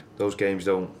 Yeah. Those games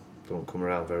don't come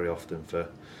around very often for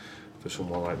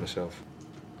someone like myself.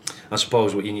 I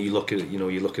suppose when you look at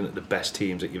you're looking at the best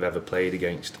teams that you've ever played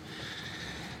against.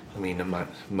 I mean, the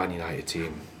Man United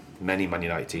team. Many Man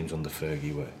United teams under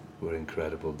Fergie were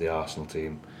incredible. The Arsenal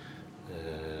team,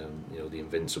 the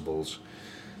Invincibles.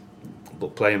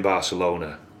 But playing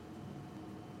Barcelona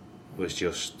was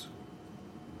just,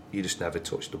 you just never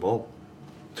touched the ball.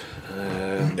 Who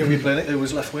were you playing it? Who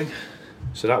was left wing?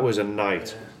 So that was a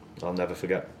night I'll never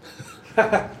forget.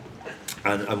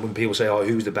 And when people say, "Oh,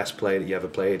 who's the best player that you ever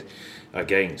played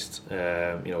against?"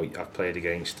 I've played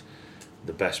against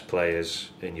the best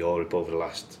players in Europe over the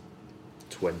last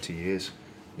 20 years.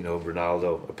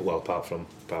 Ronaldo, well, apart from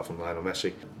Lionel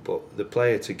Messi. But the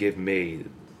player to give me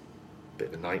a bit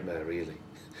of a nightmare really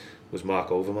was Marc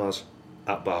Overmars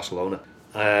at Barcelona.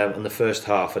 And the first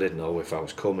half I didn't know if I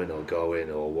was coming or going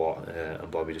or what,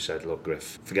 and Bobby just said, "Look,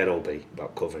 Griff, forget OB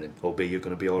about covering him. OB, you're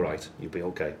going to be alright, you'll be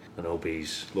okay." And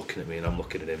OB's looking at me and I'm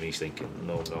looking at him, he's thinking,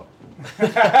 "No, I'm not."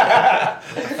 I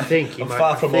think he might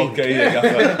far from okay.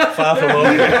 Far from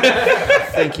okay. I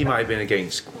think he might have been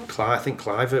against I think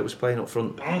Kluivert was playing up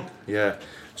front. Yeah.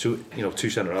 So, 2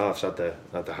 centre halves had their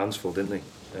hands full, didn't they?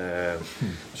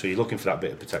 So you're looking for that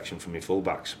bit of protection from your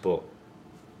full-backs, but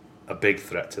a big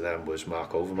threat to them was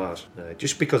Marc Overmars,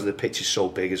 just because the pitch is so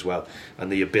big as well,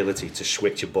 and the ability to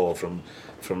switch a ball from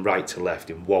right to left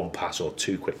in one pass or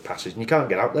 2 quick passes, and you can't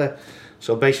get out there.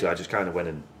 So basically I just kind of went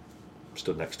and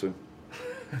stood next to him,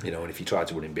 and if he tried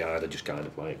to run him behind, I just kind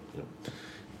of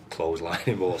clothesline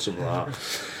him or something like that.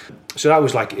 So that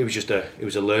was it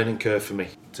was a learning curve for me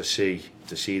to see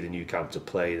the Nou Camp, to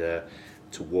play there,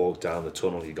 to walk down the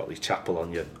tunnel. You got this chapel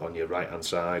on your right hand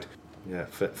side. Yeah,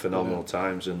 phenomenal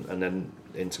times, and then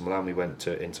Inter Milan. We went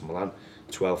to Inter Milan,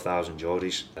 12,000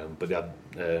 Geordies, but they had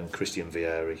Christian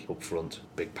Vieri up front,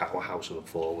 big powerhouse up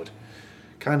forward,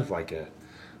 kind of like a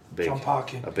big. John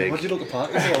Parkin. A big. What did you look at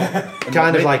Parkin?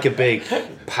 Kind of like a big,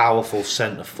 powerful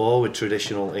centre forward,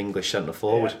 traditional English centre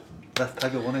forward. Yeah. Left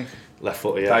pegger, wasn't he? Left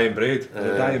footer, yeah. Dying breed.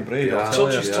 Dying breed. Yeah.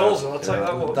 Touch his toes, I'll take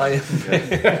that one. Dying.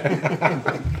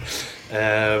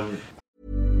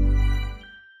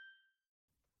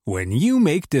 When you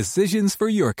make decisions for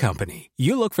your company,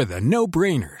 you look for the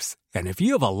no-brainers. And if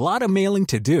you have a lot of mailing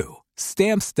to do,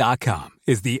 Stamps.com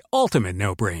is the ultimate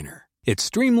no-brainer. It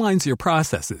streamlines your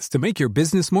processes to make your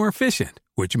business more efficient,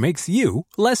 which makes you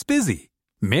less busy.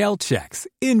 Mail checks,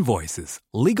 invoices,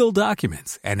 legal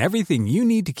documents, and everything you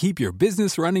need to keep your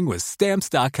business running with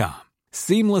Stamps.com.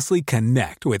 Seamlessly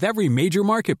connect with every major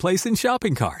marketplace and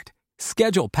shopping cart.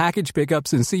 Schedule package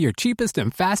pickups and see your cheapest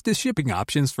and fastest shipping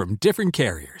options from different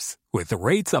carriers, with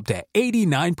rates up to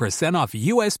 89% off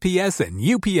USPS and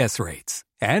UPS rates.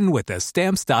 And with the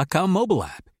Stamps.com mobile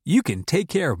app, you can take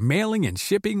care of mailing and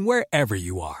shipping wherever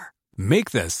you are. Make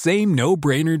the same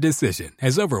no-brainer decision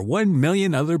as over 1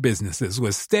 million other businesses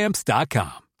with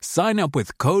Stamps.com. Sign up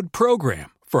with code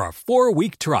PROGRAM for a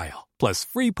 4-week trial, plus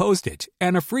free postage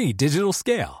and a free digital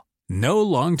scale. No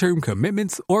long-term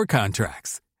commitments or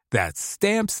contracts. That's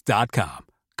Stamps.com.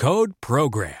 Code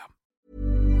PROGRAM.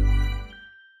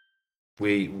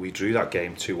 We drew that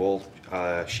game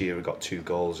 2-2. Shearer got 2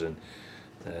 goals, and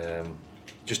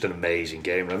just an amazing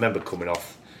game. And I remember coming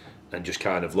off and just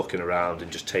kind of looking around and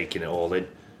just taking it all in.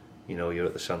 You're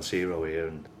at the San Siro here,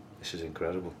 and this is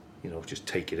incredible. Just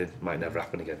take it in. It might never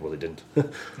happen again. Well, it didn't.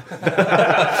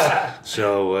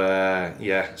 So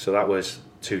that was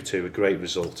 2-2, a great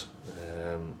result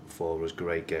for us,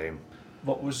 great game.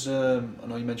 What was, I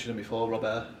know you mentioned him before,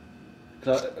 Robert.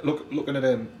 Looking at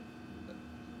him,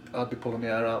 I'd be pulling my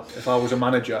hair out if I was a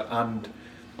manager and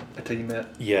a teammate.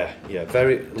 Yeah,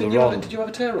 very. Did you have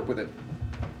a tear up with him?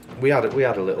 We had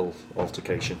a little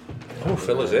altercation. Oh,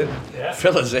 fill us in. Yeah.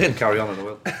 Fill us in. Carry on, I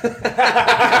will.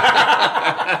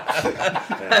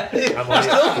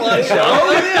 Still playing,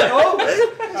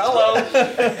 hello.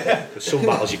 There's some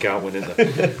battles you can't win, isn't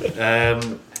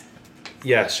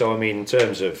there? So I mean, in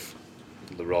terms of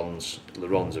Laurent's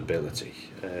ability,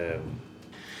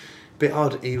 bit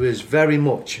odd. He was very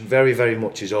much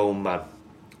his own man,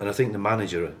 and I think the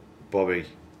manager, Bobby,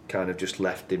 kind of just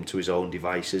left him to his own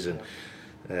devices. And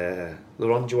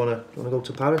Laurent, do you want to go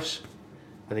to Paris?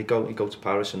 And he'd go to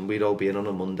Paris, and we'd all be in on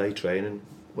a Monday training.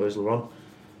 Where's Laurent?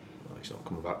 Oh, he's not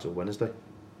coming back till Wednesday.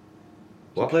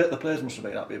 What? The players must have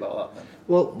been happy about that then.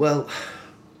 Well,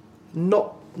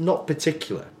 not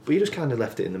particular, but he just kind of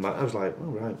left it in the mat. I was like, oh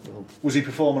right. Well. Was he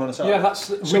performing on a Saturday? Yeah,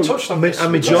 we touched on this. A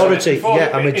majority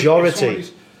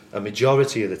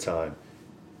of the time,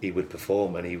 he would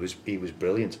perform, and he was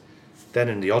brilliant. Then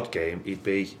in the odd game, he'd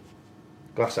be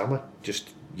glass hammer,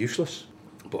 just useless.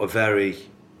 But a very,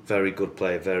 very good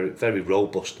player, very, very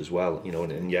robust as well.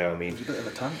 And yeah, I mean, he was a bit of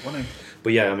a tank, wasn't he?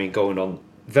 But yeah, I mean, going on.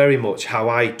 Very much how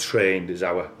I trained is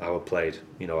how I played.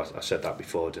 I said that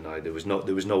before, didn't I? There was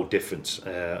no difference,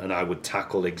 and I would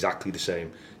tackle exactly the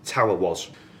same. It's how I was.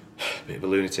 A bit of a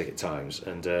lunatic at times,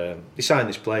 and they signed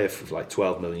this player for like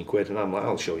 12 million quid, and I'm like,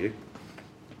 I'll show you.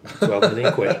 12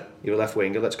 million quid. You're a left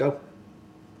winger. Let's go.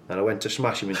 And I went to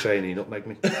smash him in training. He nutmegged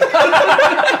me.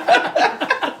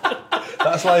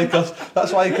 That's why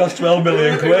he cost 12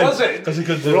 million quid. Was it? Because he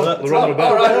could do that.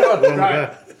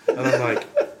 Right. And I'm like,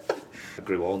 I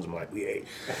grew horns, I'm like, yeah.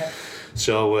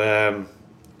 So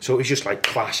it was just like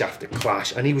clash after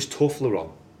clash. And he was tough,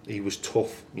 Laurent. He was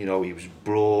tough, he was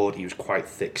broad, he was quite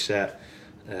thick set.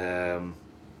 I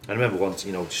remember once,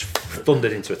 just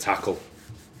thundered into a tackle.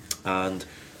 And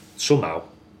somehow,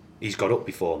 he's got up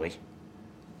before me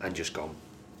and just gone,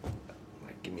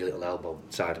 like, give me a little elbow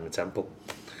side of the temple.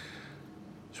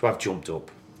 So I've jumped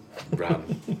up,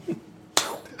 ran,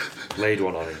 laid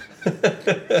one on him. And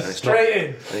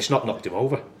it's not knocked him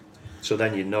over. So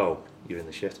then you're in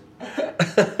the shit.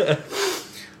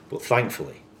 But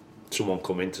thankfully, someone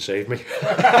come in to save me.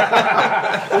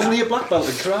 Wasn't he a black belt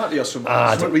in karate or something?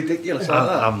 Something ridiculous like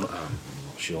that? I'm not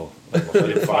sure. I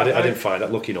didn't find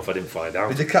out. Lucky enough, I didn't find out.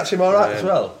 Did you catch him all right as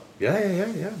well?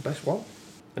 Yeah, best one.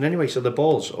 And anyway, so the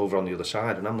ball's over on the other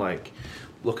side, and I'm like,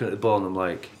 looking at the ball, and I'm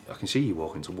like, I can see you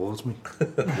walking towards me.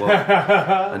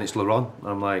 And it's Laurent. And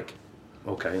I'm like,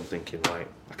 okay, I'm thinking, like,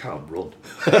 I can't run.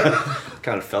 I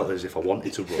kind of felt as if I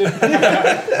wanted to run.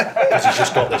 Because he's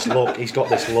just got this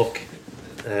look.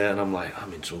 And I'm like,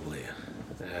 I'm in trouble here.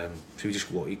 So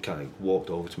he kind of walked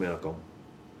over to me, and I've gone,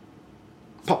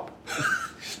 pop.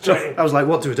 So I was like,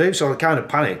 what do I do? So I kind of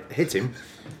panicked, hit him.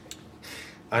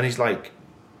 And he's like,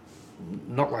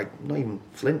 not even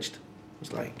flinched.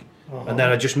 It's like, and then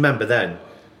I just remember then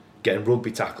getting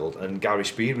rugby tackled, and Gary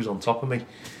Speed was on top of me,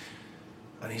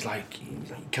 and he's like,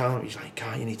 can't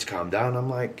you need to calm down? I'm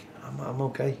like, I'm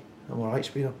okay, I'm all right,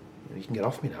 Speedo. You can get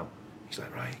off me now. He's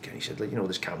like, right, okay. He said, like,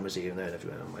 there's cameras here and there and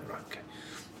everywhere. I'm like, right, okay.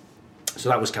 So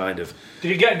that was kind of. Did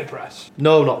you get in the press?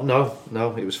 No.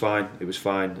 It was fine. But it was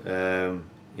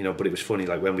funny.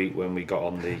 Like when we got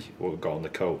on the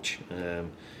coach.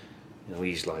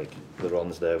 He's like,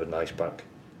 Laurent's there with an ice pack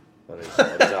on his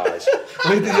eyes.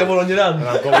 Did you have one on your hand? And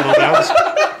I've got one on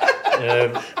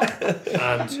the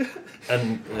hand.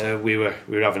 And we were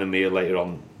having a meal later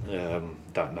on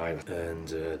that night, and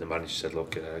the manager said,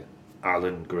 look,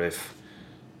 Alan, Griff,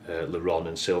 Laurent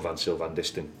and Sylvain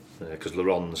Distin, because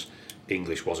Laurent's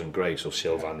English wasn't great, so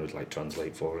Sylvain would like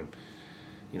translate for him,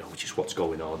 just what's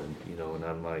going on, and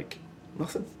I'm like,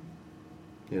 nothing,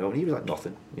 and he was like,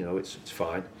 nothing, it's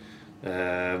fine,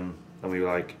 and we were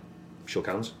like, shook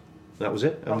hands, and that was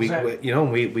it, and we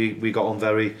got on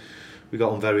very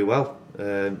well,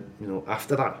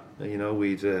 after that,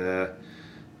 we'd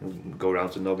go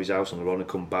around to Nobby's house and run and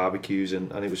come barbecues,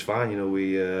 and it was fine, Do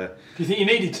you think you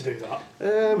needed to do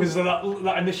that? Was there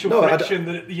that initial friction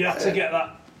that you had to get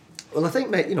that? Well, I think,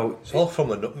 mate, it's all from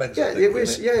the nutmegs. Yeah, it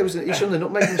was. Yeah, it was. He's from the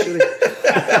nutmeg,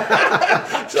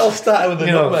 It's all started with the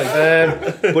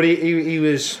nutmeg. But he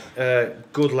was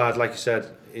good lad, like I said.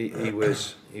 He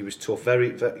was tough, very,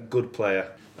 very good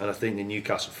player, and I think the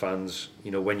Newcastle fans,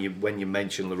 when you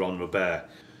mention Laurent Robert,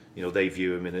 they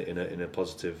view him in a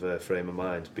positive frame of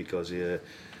mind, because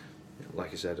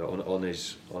like I said, on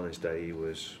his day he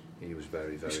was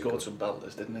very, very. He scored good. Some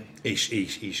belters, didn't he?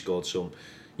 He scored some.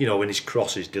 When his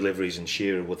crosses, deliveries, and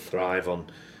Shearer would thrive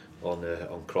on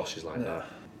crosses like that.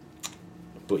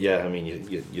 But yeah, I mean,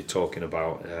 you're talking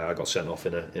about. I got sent off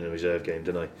in a reserve game,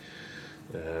 didn't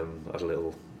I? Had a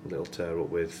little tear up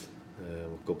with a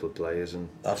couple of players, and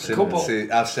I've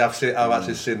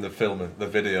actually seen the film, the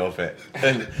video of it,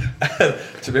 and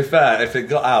to be fair, if it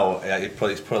got out,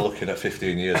 it's probably looking at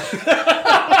 15 years.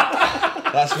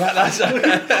 That's right.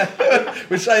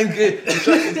 We're saying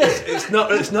it's not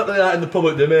really out in the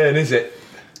public domain, is it?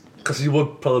 Because you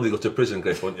would probably go to prison,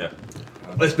 Griff, wouldn't you?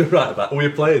 Let's be right about. Who were you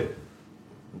playing?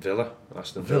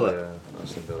 Aston Villa.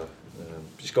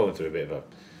 Just going through a bit of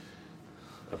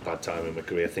a bad time in my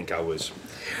career. I think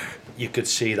you could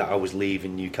see that I was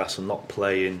leaving Newcastle, not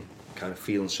playing, kind of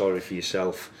feeling sorry for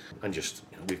yourself, and just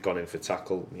we've gone in for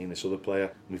tackle, me and this other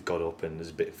player. We've got up and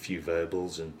there's a few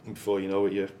verbals, and before you know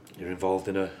it, you're involved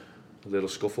in a little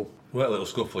scuffle. What, a little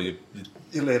scuffle? You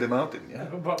laid him out, didn't you?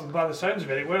 By the sounds of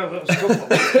it we're a little scuffle.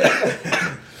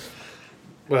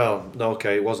 Well, no,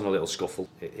 okay, it wasn't a little scuffle.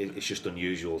 It's just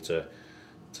unusual to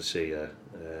see a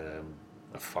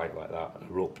fight like that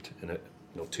erupt in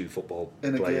two football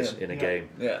players in a game.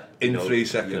 Yeah. In 3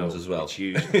 seconds as well. It's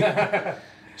usually,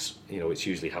 it's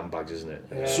usually handbags, isn't it?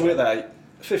 Yeah. So we're there,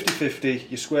 50-50,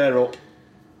 you square up,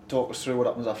 talk us through what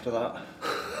happens after that.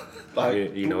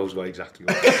 He knows exactly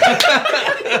what.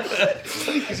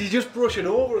 Because he's just brushing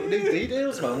over it. We need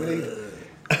details,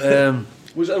 man.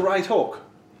 Was it a right hook?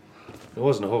 It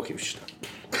wasn't a hook, it was just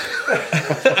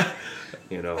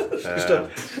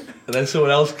and then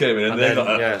someone else came in and they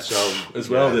got as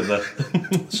well, didn't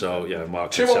they? So, yeah,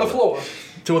 Mark. 2 on the floor?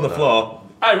 2 on the floor.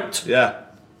 Out? Yeah.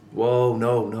 Whoa,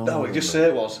 no. No, you just say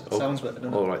it was. It sounds better,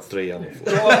 doesn't it? Oh, like 3 and 4.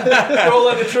 Don't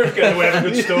let the truth get away with a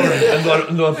good story.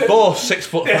 And they were both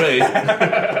 6'3".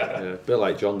 Yeah, a bit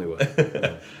like John they were.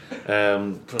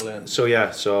 Brilliant.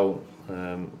 So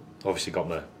obviously got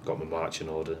my marching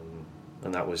order,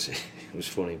 and that was it was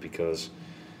funny because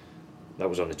that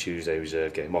was on a Tuesday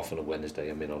reserve game, off on a Wednesday,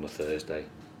 I'm in on a Thursday.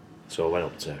 So I went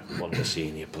up to one of the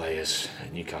senior players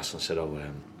at Newcastle and said, I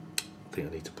think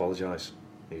I need to apologise.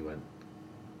 He went,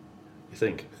 you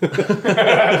think?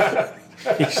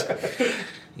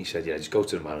 he said, yeah, just go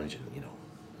to the manager,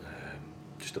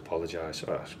 just apologise.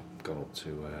 So I gone up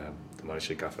to the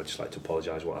manager, Gaffer, I'd just like to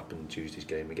apologise what happened in Tuesday's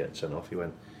game and getting sent off. He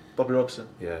went, Bobby Robson?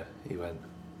 Yeah, he went,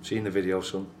 seen the video,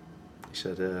 son? He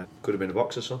said, could have been a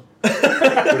boxer, son. Could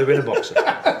have been a boxer.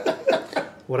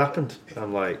 What happened?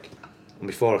 I'm like, and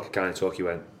before I could kind of talk, he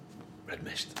went, red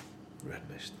mist.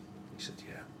 He said,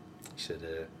 yeah. He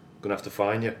said, gonna have to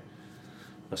fine you.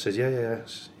 I said, yeah.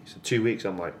 He said, 2 weeks.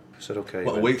 I'm like, I said, okay.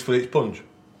 What, a week for each punch?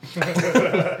 He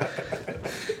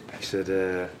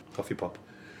said, coffee pop.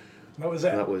 That was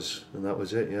it. And that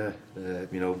was it. Yeah.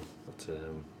 But,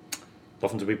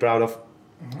 nothing to be proud of.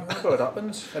 That's what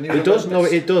happens. It does. No,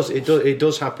 it does. It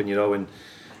does happen.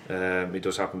 And it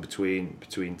does happen between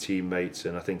teammates.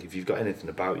 And I think if you've got anything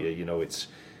about you, it's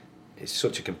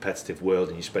such a competitive world,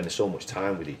 and you spend so much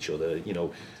time with each other.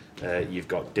 You've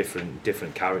got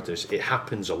different characters. It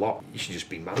happens a lot. You should just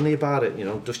be manly about it.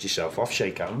 Dust yourself off,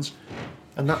 shake hands,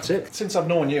 and that's it. Since I've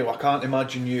known you, I can't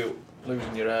imagine you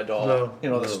losing your head or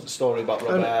the story about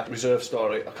Robert, reserve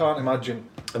story. I can't imagine.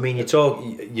 I mean,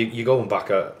 you're going back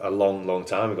a long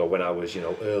time ago when I was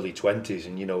early 20s,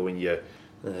 and when you're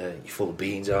full of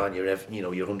beans, aren't you?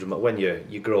 You're 100. When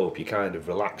you grow up, you kind of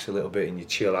relax a little bit and you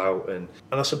chill out, and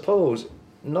I suppose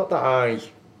not that I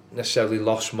necessarily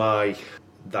lost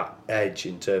that edge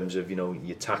in terms of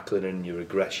your tackling and your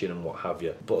aggression and what have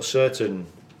you, but a certain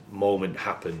moment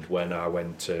happened when I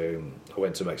went to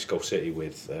Mexico City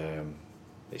with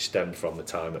it stemmed from the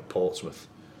time at Portsmouth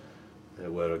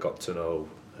where I got to know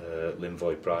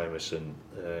Linvoy Primus, and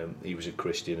he was a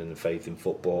Christian and a faith in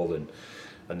football, and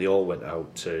they all went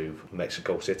out to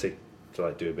Mexico City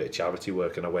to do a bit of charity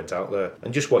work, and I went out there,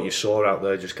 and just what you saw out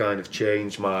there just kind of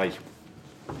changed my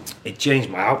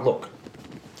outlook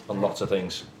on lots of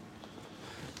things.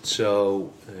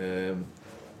 So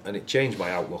and it changed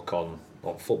my outlook on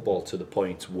football to the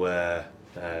point where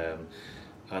and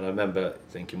I remember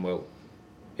thinking, well,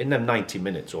 in them 90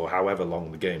 minutes or however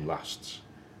long the game lasts,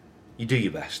 you do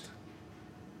your best,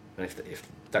 and if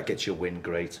that gets you a win,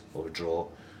 great, or a draw.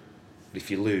 But if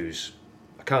you lose,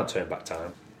 I can't turn back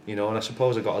time, and I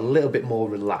suppose I got a little bit more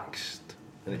relaxed,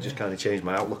 and it just kind of changed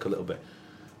my outlook a little bit.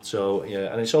 So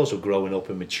yeah, and it's also growing up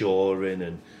and maturing,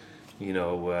 and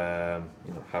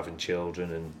having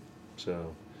children, and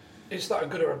so. Is that a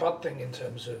good or a bad thing in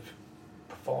terms of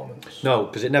performance? No,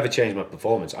 because it never changed my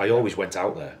performance. I always went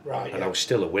out there, and I was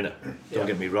still a winner. Don't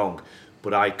get me wrong,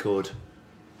 but I could,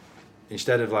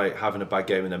 instead of having a bad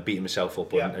game and then beating myself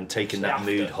up and taking that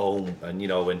mood home, and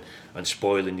and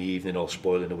spoiling the evening or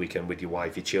spoiling the weekend with your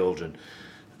wife, your children.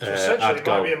 So essentially, it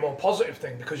might be a more positive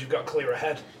thing because you've got a clearer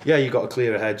head. Yeah, you've got a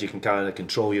clearer head. You can kind of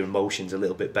control your emotions a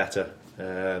little bit better.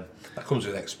 That comes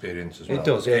with experience as well. It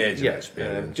does,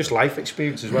 experience. Just life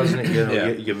experience as well, isn't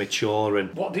it? You're mature.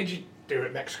 And what did you do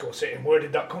at Mexico City, and where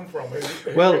did that come from?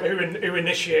 Who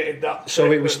initiated that?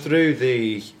 So it was through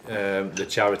the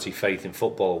charity Faith in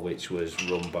Football, which was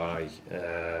run by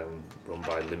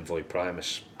Linvoy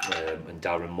Primus and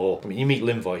Darren Moore. I mean, you meet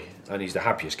Linvoy, and he's the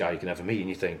happiest guy you can ever meet, and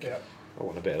you think, I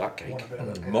want a bit of that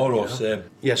cake. More or same.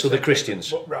 Yeah, so the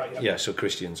Christians. Right, yeah, so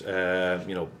Christians.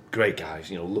 Great guys,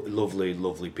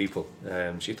 lovely people.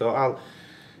 So you thought,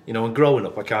 and growing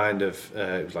up, I kind of,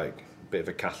 it was like a bit of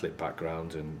a Catholic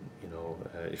background, and,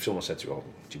 if someone said to me,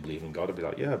 do you believe in God? I'd be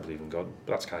like, yeah, I believe in God.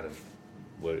 But that's kind of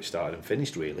where it started and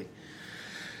finished, really.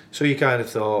 So you kind of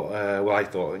thought, I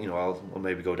thought, I'll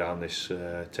maybe go down this,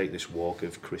 take this walk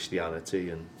of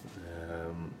Christianity, and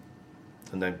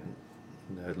then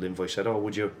Linvoy said,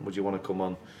 would you want to come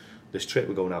on this trip?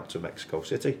 We're going out to Mexico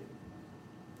City.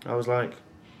 I was like,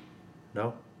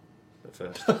 no, at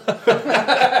first.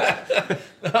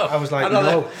 I was like,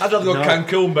 no. I'd rather go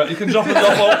Cancun, but you can drop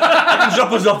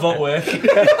us off that way.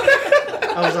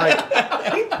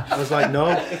 I was like,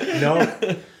 no,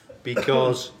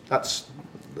 because that's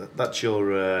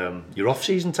your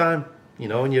off-season time.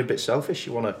 And you're a bit selfish.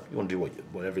 You want to do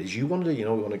whatever it is you want to do.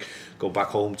 You want to go back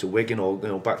home to Wigan, or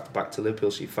back to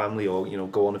Liverpool, see your family, or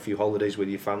go on a few holidays with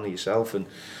your family yourself. And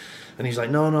he's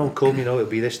like, no, come. It'll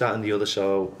be this, that, and the other.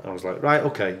 So I was like, right,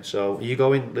 okay. So are you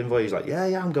going, Linvoy? He's like, yeah,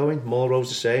 I'm going. Moro's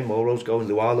the same. Moro's going.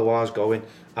 Luar's going.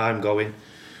 I'm going.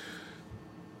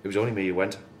 It was only me who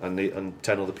went, and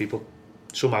 10 other people.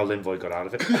 Somehow Linvoy got out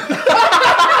of it.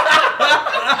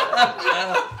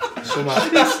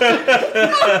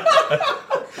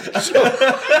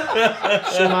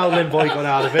 Somehow Linvoy got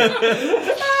out of it.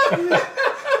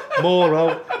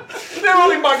 Moro. They're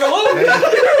all in Magalone.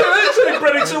 They're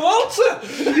bringing to Walter.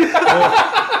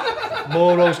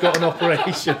 Moro's got an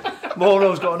operation.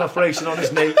 Moro's got an operation on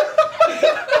his knee.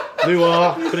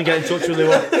 Luar, couldn't get in touch with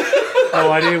Luar.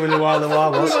 No idea who Luar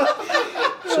was.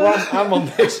 So I'm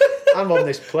on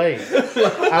this plane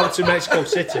out to Mexico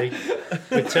City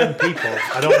with 10 people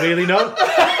I don't really know.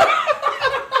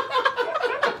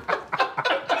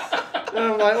 And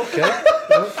I'm like, okay,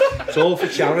 it's all for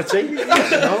charity. You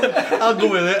know? I'll go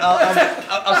with it.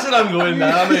 I said I'm going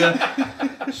now. I'm here.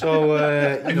 So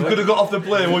you could have got off the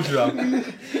plane, would you have?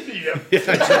 If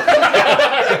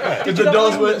the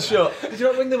doors weren't shut. Did you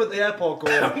not ring them at the airport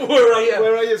going, where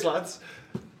are you, lads?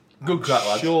 Good crack,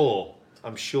 lads.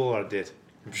 I'm sure I did.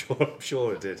 I'm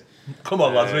sure I did. Come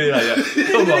on, lads, really, yeah.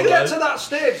 Come Did on, it get lads. to that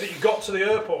stage that you got to the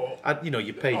airport?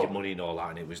 You paid your money and all that,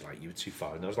 and it was like you were too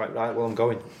far, and I was like, right, well, I'm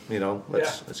going.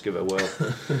 Let's give it a whirl.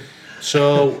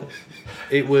 So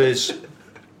it was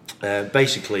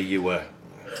basically you were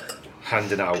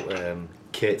handing out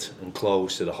kit and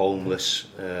clothes to the homeless.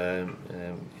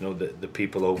 The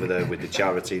people over there with the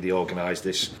charity, they organised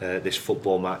this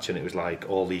football match, and it was like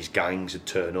all these gangs had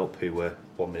turned up who were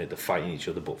 1 minute they're fighting each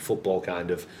other, but football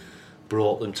kind of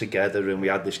brought them together, and we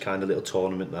had this kind of little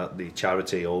tournament that the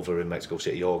charity over in Mexico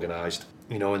City organised.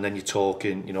 And then you're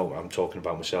talking, I'm talking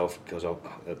about myself because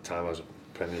at the time I was a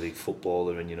Premier League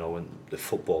footballer, and and the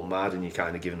football mad, and you're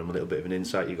kind of giving them a little bit of an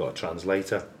insight. You got a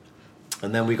translator,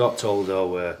 and then we got told,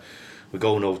 we're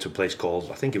going over to a place called,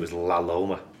 I think it was La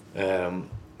Loma. It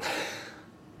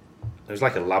was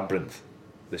like a labyrinth.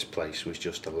 This place was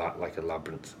just like a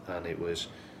labyrinth, and it was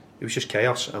just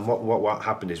chaos. And what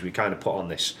happened is we kind of put on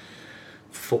this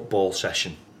football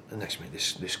session, and next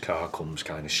minute this car comes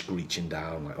kind of screeching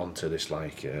down like onto this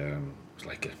like it's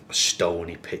like a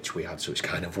stony pitch we had, so it's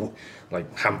kind of like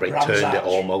handbrake turned it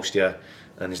almost, yeah.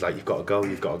 And he's like, you've got to go,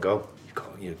 you've got to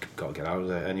get out of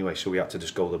there. Anyway, so we had to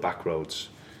just go the back roads.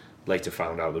 Later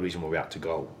found out the reason why we had to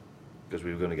go because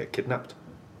we were going to get kidnapped,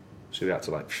 so we had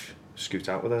to scoot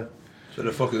out with her. So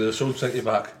the fuck it, the sun sent you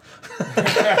back.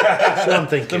 So I'm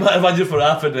thinking They might have had you for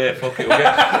half a day. Fuck it, we'll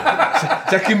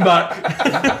take him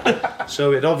back.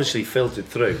 So it obviously filtered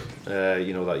through,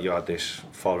 that you had this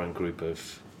foreign group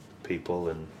of people,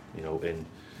 and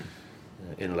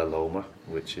in La Loma,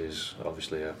 which is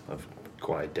obviously a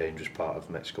quite a dangerous part of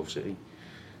Mexico City,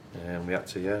 and we had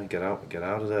to get out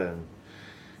of there. And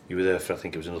you were there for, I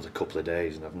think it was another couple of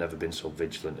days, and I've never been so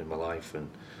vigilant in my life. And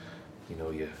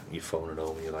you're phoning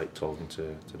home and you're like talking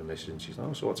to the missus, and she's like,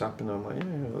 oh, so what's happened? I'm like,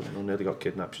 I nearly got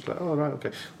kidnapped. She's like, oh, right,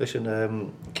 okay.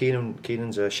 Listen,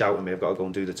 Keenan's shouting at me, I've got to go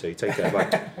and do the tea, take that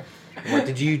back. I'm like,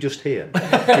 did you just hear?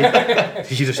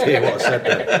 Did you just hear what I said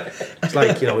there? It's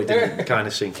like, it didn't kind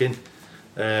of sink in.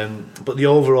 But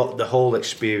the whole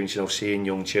experience, seeing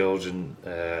young children,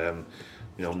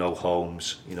 no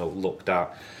homes, looked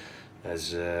at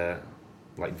as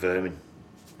like vermin,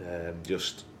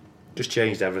 just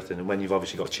changed everything. And when you've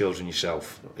obviously got children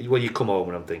yourself, when you come home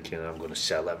and I'm thinking, I'm going to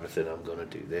sell everything, I'm going to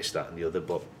do this, that and the other,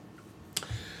 but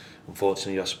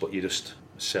unfortunately you just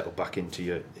settle back into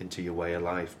your way of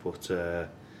life. But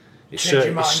it's Change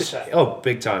your mindset. Oh,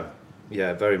 big time,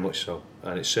 yeah, very much so.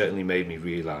 And it certainly made me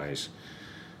realise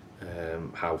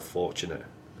how fortunate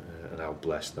and how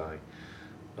blessed I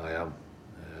am.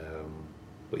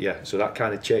 But yeah, so that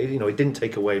kind of changed. It didn't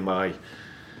take away my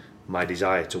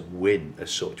desire to win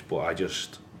as such, but I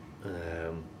just,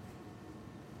 in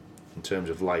terms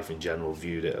of life in general,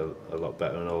 viewed it a lot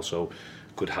better, and also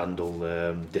could handle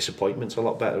disappointments a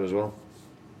lot better as well.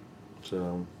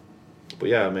 So, but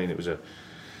yeah, I mean, it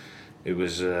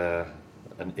was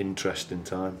an interesting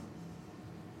time.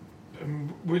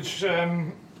 Which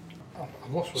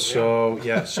I'm lost with so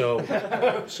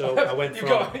I went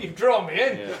from. You've drawn me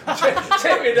in. Yeah.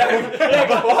 Take me down.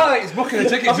 Why? He's booking a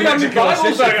ticket to Mexico.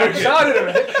 Bible saying I'm excited a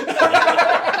minute.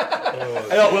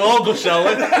 We'll all go, shall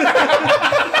we?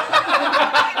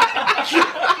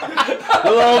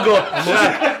 We'll all go.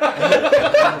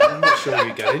 I'm not sure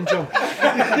you get in, John.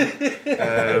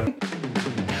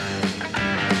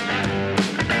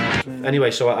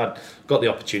 Anyway, so I got the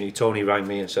opportunity. Tony rang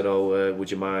me and said, would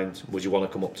you want to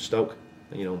come up to Stoke,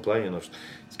 and play? And it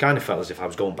kind of felt as if I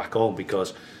was going back home,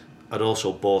 because I'd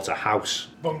also bought a house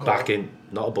back in,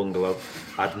 not a bungalow.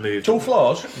 I'd moved 2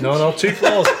 floors. No, 2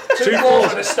 floors. 2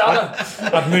 floors and a stanner.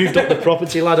 I'd moved up the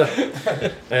property ladder.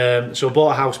 So I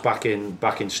bought a house back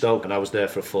in Stoke, and I was there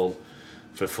for a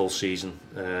full season.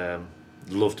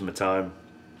 Loved my time.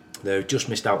 They just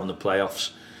missed out on the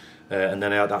playoffs, and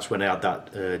then that's when I had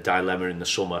that dilemma in the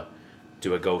summer: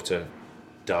 do I go to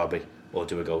Derby or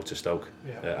do I go to Stoke?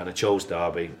 And I chose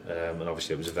Derby, and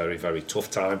obviously it was a very, very tough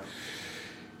time,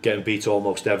 getting beat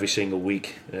almost every single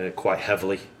week, quite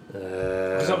heavily.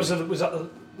 Was that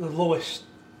the lowest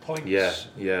points?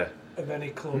 Yeah. Of any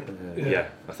club. Yeah,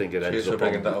 I think it ended up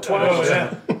on 12.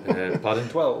 Yeah. Pardon?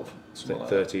 12.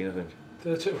 13, I think.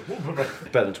 13.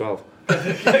 Better than 12.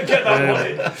 Get that one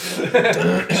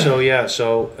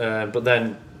in. But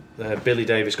then Billy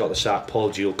Davis got the sack, Paul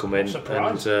Jewell come in.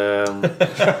 Surprise. And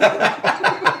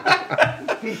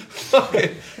You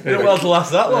didn't well to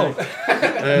last that long.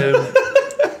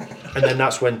 and then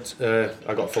that's when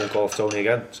I got a phone call off Tony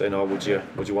again saying, "Oh, would you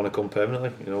want to come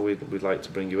permanently? You know, we'd like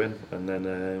to bring you in." And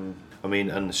then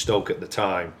and Stoke at the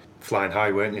time, flying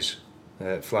high, weren't you?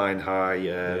 Flying high,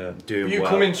 doing well. You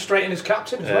coming straight in as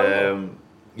captain as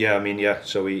well?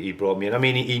 So he brought me in. I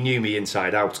mean, he knew me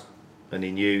inside out, and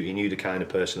he knew the kind of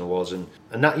person I was, and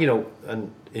that, you know,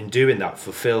 and in doing that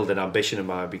fulfilled an ambition of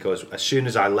mine, because as soon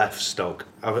as I left Stoke,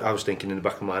 I was thinking in the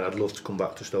back of my mind, I'd love to come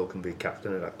back to Stoke and be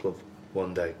captain of that club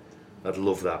one day. I'd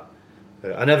love that.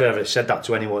 I never ever said that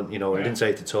to anyone, you know. I didn't say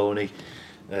it to Tony,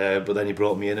 but then he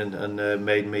brought me in and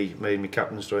made me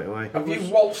captain straight away. Have you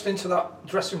waltzed into that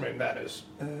dressing room then as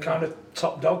kind of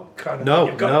top dog kind of No, thing?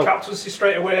 You've got captaincy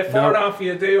straight away, 4.5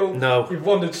 year deal. No. You've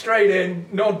wandered straight in,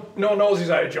 no noses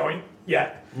out of joint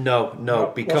yet.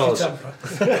 No, because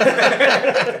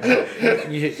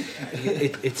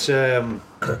it's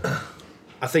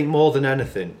I think more than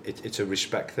anything, it's a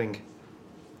respect thing.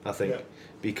 I think. Yeah.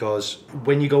 Because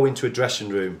when you go into a dressing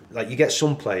room, like, you get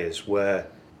some players where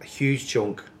a huge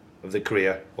chunk of their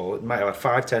career, or it might have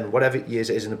 5, 10, whatever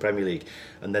years it is in the Premier League,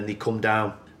 and then they come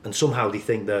down and somehow they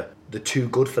think they're too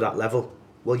good for that level.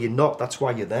 Well, you're not. That's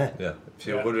why you're there. Yeah. If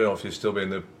you're good enough, you'll still be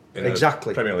in the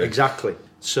Premier League. Exactly.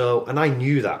 So, and I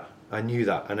knew that, and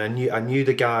I knew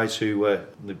the guys who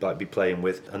would like be playing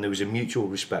with, and there was a mutual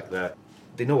respect there.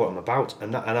 They know what I'm about,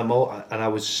 and I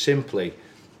was simply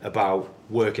about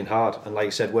working hard, and like I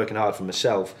said, working hard for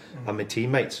myself and my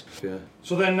teammates. Yeah.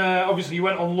 So then, obviously, you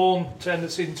went on loan to end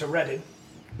the season to Reading.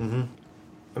 Mm-hmm.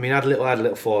 I mean, I had a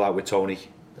little fallout with Tony,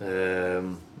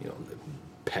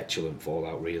 petulant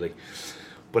fallout really.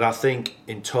 But I think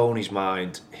in Tony's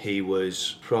mind, he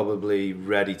was probably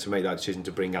ready to make that decision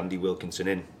to bring Andy Wilkinson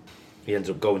in. He ended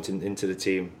up going into the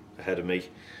team ahead of me,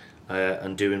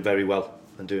 and doing very well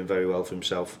for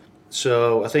himself.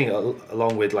 So I think,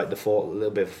 along with like a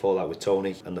little bit of a fallout with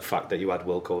Tony, and the fact that you had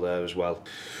Wilco there as well,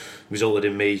 resulted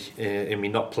in me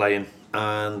not playing.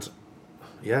 And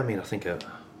yeah, I mean, I think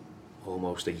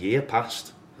almost a year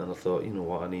passed, and I thought, you know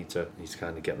what, I need to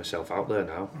kind of get myself out there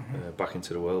now, back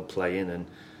into the world, playing, and,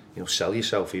 you know, sell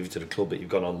yourself either to the club that you've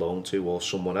gone on loan to or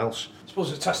someone else. I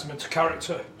suppose it's a testament to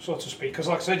character, so to speak, because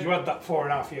like I said, you had that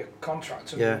 4.5 year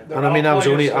contract. And and I mean, I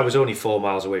was only 4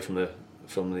 miles away from the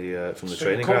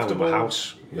training ground with my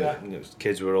house. Yeah. You know,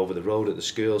 kids were over the road at the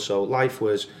school, so life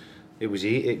was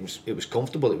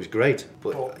comfortable. It was great,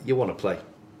 but you want to play.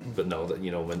 But no, that,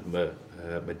 you know,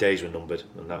 my days were numbered,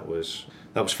 and that was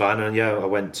fine. And yeah, I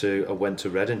went to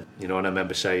Reading, you know, and I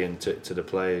remember saying to the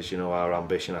players, you know, our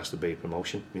ambition has to be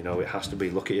promotion. You know, it has to be.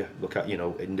 Look at you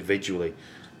know, individually,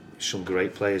 some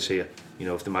great players here. You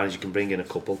know, if the manager can bring in a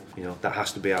couple, you know, that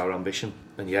has to be our ambition.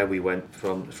 And yeah, we went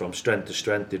from strength to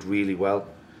strength, did really well,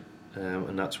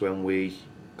 and that's when we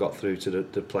got through to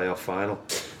the playoff final.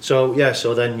 So yeah,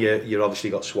 so then you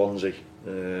obviously got Swansea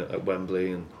at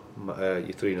Wembley, and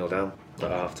you're 3-0 down at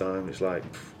half time. It's like,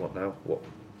 what now?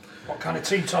 What kind of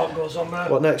team talk goes on there?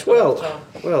 What next? Well,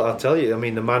 I'll tell you. I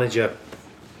mean, the manager,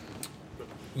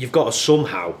 you've got to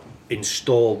somehow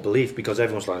install belief, because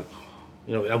everyone's like,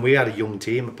 you know, and we had a young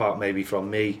team, apart maybe from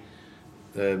me,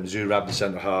 Zurab, the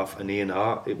centre half, and Ian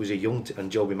Hart. It was a young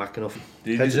and Joby McAnuff.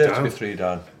 Did you deserve to be 3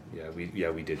 down? Yeah,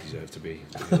 we did deserve to be.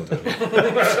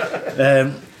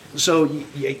 So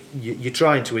you're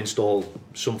trying to install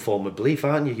some form of belief,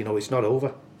 aren't you? You know, it's not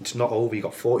over. It's not over. You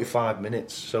got 45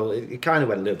 minutes, so it kind of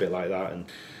went a little bit like that. And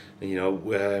you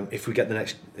know, if we get the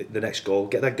next goal,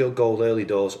 get that goal early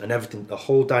doors, and everything, the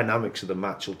whole dynamics of the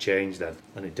match will change then.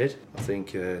 And it did. I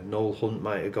think Noel Hunt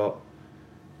might have got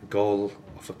a goal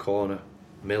off a corner.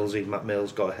 Matt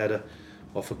Mills got a header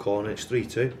off a corner. It's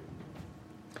 3-2.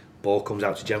 Ball comes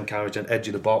out to Jem Carrigan, edge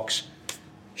of the box,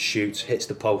 shoots, hits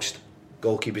the post,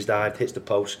 Goalkeeper's dived, hits the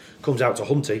post, comes out to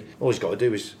Hunty. All he's got to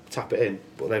do is tap it in.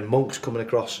 But then Monk's coming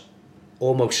across,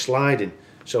 almost sliding.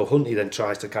 So Hunty then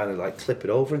tries to kind of like clip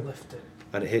it over him, lift it,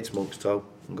 and it hits Monk's toe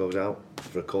and goes out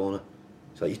for a corner.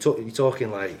 So you're talking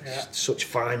like such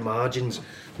fine margins.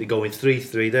 They're going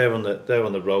 3-3. They're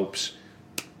on the ropes.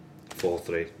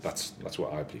 4-3. That's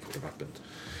what I believe would have happened.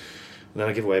 And then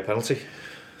I give away a penalty.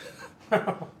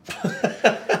 No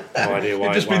idea why.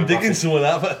 You've just been digging some of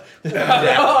that, but you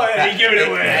give it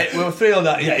away. We were 3 on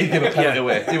that. Yeah, he gave a penalty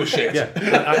away. He was shit. Yeah,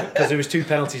 because there was 2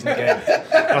 penalties in the game.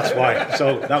 That's why.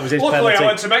 So that was his Luckily, penalty. I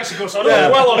went to Mexico, so I don't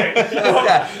do well on it.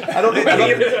 I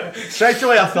don't, straight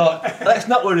away I thought, let's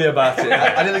not worry about it.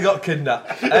 I nearly got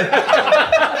kidnapped.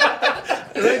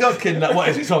 What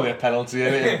is it? It's only a penalty,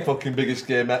 isn't it? Fucking biggest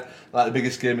game, like the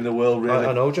biggest game in the world, really.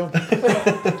 I know, John.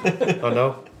 I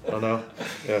know.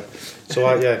 Yeah.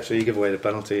 So you give away the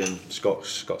penalty, and Scott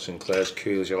Sinclair's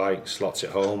cool as you like, slots it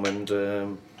home,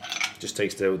 and just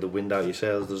takes the wind out of your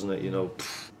sails, doesn't it? You know.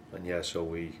 And so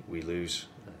we lose,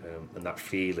 and that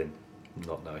feeling,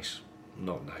 not nice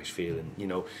feeling. You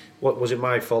know, what was it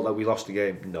my fault that we lost the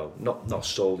game? No, not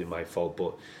solely my fault,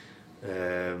 but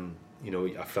you know,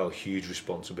 I felt huge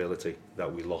responsibility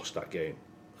that we lost that game.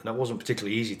 And that wasn't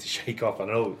particularly easy to shake off. I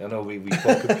know we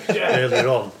spoke earlier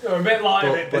on. You're a bit light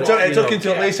of it. But it took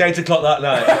until at least 8 o'clock that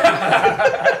night.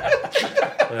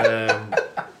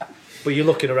 But you're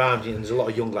looking around, and there's a lot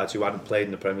of young lads who hadn't played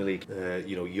in the Premier League.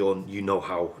 You know, you know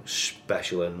how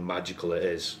special and magical it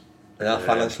is. And how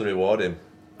financially rewarding.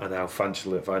 And how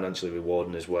financially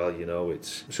rewarding as well. You know,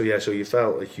 it's so you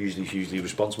felt hugely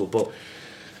responsible, but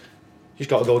you've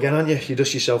got to go again, haven't you? You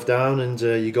dust yourself down and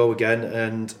you go again,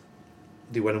 and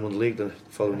they went and won the league the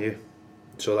following year.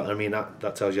 So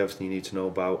that tells you everything you need to know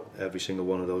about every single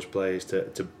one of those players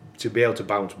to be able to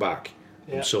bounce back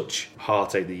from such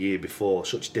heartache the year before,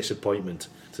 such disappointment,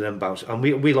 to then bounce. And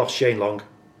we lost Shane Long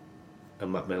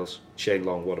and Matt Mills. Shane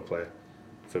Long, what a player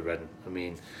for Reading. I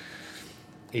mean,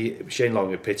 Shane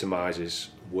Long epitomises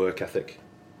work ethic.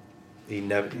 He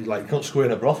never He couldn't score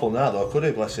in a brothel now, though, could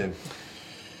he? Bless him.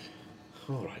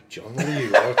 All right, John, what are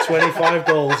you? 25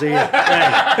 goals here.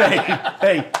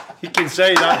 Hey, you can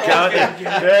say that, can't you?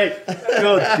 Hey,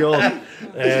 good God.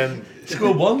 He's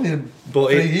scored 1 in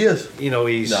 3 years. You know,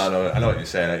 he's... No, I know what you're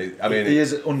saying. I mean, he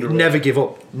is underrated. Never give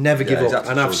up.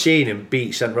 Exactly. And I've seen him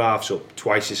beat centre-halves up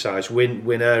twice his size,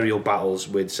 win aerial battles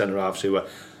with centre-halves who are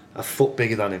a foot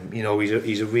bigger than him. You know,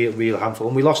 he's a real handful.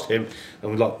 And we lost him,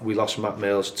 and we lost Matt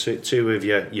Mills, two of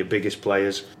your biggest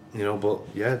players. You know,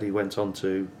 but they went on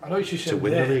to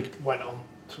win the league. Went on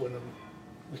to win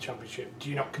the championship. Do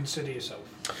you not consider yourself?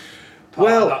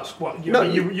 That's what I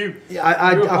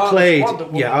played.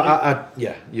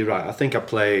 You're right. I think I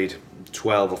played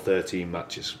 12 or 13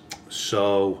 matches.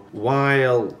 So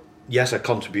while yes, I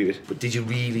contributed, but did you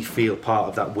really feel part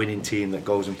of that winning team that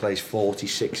goes and plays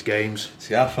 46 games?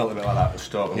 See, I felt a bit like that at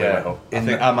Stoke. I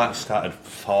think I might have started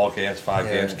 5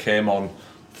 games, came on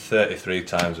 33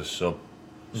 times as sub.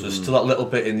 So there's still that little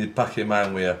bit in the back of your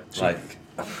mind where I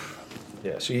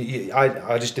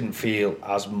just didn't feel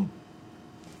as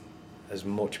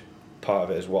much part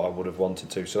of it as what I would have wanted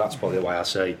to. So that's probably why I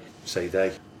say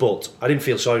they. But I didn't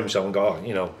feel sorry for myself and go,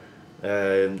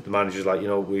 the manager's like,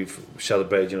 we've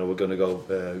celebrated, we're going to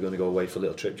go away for a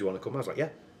little trip. Do you want to come? I was like,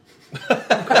 yeah.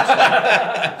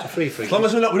 It's a free. As long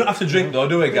as we don't have to drink though,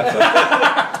 do we,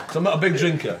 Gaffer? So I'm not a big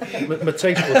drinker. My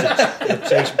taste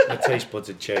buds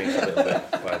had changed a little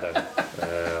bit by then.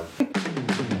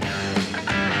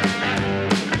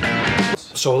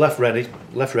 So I left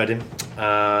Reading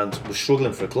and was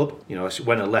struggling for a club.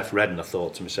 When I left Reading, I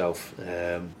thought to myself,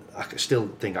 I still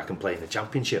think I can play in the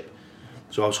Championship.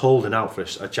 So I was holding out for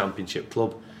a Championship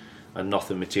club, and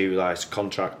nothing materialised.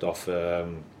 Contract off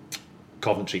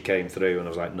Coventry came through, and I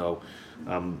was like, no,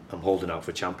 I'm holding out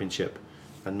for Championship,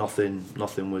 and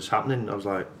nothing was happening. I was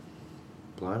like,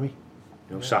 blimey,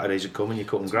 Saturdays are coming, you're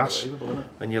cutting grass,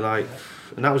 and you're like,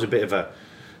 and that was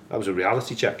a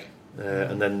reality check.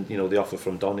 And then the offer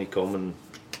from Donny come, and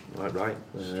I'm like, right,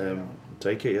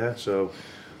 take it, yeah. So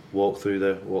walk through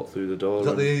the door.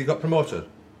 Is that you got promoted?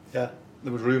 Yeah,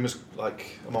 there was rumours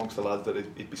amongst the lads that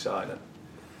he'd be signing,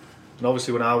 and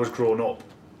obviously when I was growing up,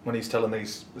 when he's telling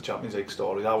the Champions League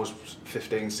stories, I was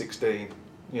 15, 16,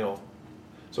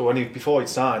 So before he'd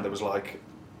signed, there was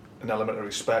an element of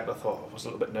respect. I thought I was a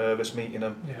little bit nervous meeting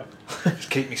him. Yeah.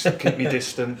 Just keep me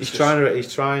distant. He's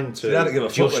trying to. I don't give a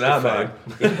fuck with that,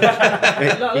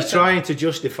 man. He's trying to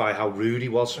justify how rude he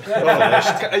was. Are you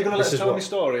going to let us tell me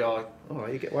story? Why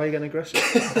are you getting aggressive?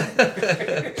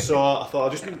 So I thought I'll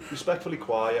just be respectfully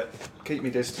quiet, keep me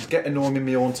distance, get to know him in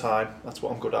my own time. That's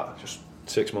what I'm good at. Just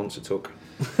 6 months it took.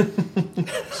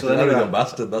 So then Arrogant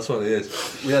bastard, that's what he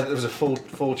is. there was a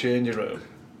full changing room,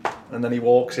 and then he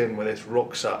walks in with this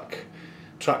rucksack,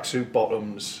 tracksuit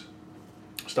bottoms,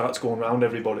 starts going round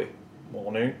everybody.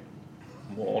 Morning.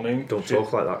 Don't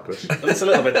talk like that, Chris. And it's a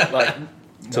little bit like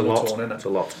It's a lot. monotone, innit? It's a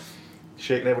lot.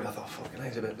 Shaking everybody, I thought, fucking hell,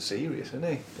 he's a bit serious, isn't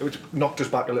he? It would knock us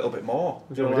back a little bit more.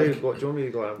 Do you want me to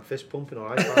go out fist pumping or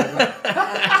high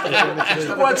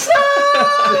fiving? What's Just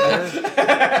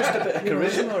a bit of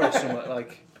charisma or something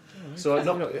like. So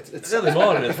it's early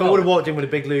morning. If I would have walked in with a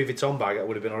big Louis Vuitton bag, it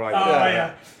would have been alright. Oh,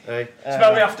 yeah. Hey?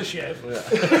 Smell me aftershave.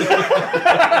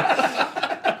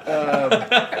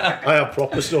 I have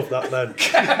proper stuff that then.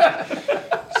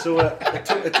 So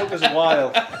it took us a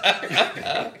while.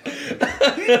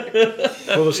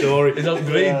 Another story. He's on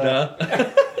green now.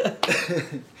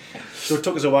 So it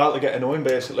took us a while to get to know him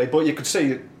basically, but you could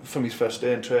see from his first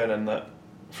day in training that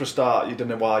for a start you didn't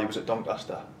know why he was at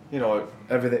Doncaster. You know,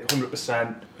 everything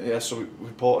 100%. Yeah, so we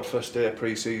reported first day of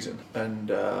pre-season, and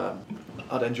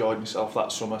I'd enjoyed myself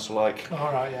that summer. So like,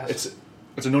 All right, yes.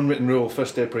 it's an unwritten rule.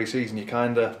 First day of pre-season, you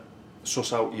kind of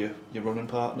suss out your running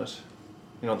partners.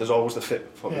 You know, there's always the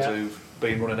fit fuckers who've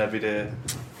been running every day,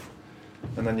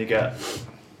 and then you get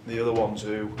the other ones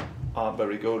who aren't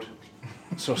very good.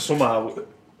 So somehow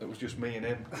it was just me and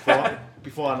him.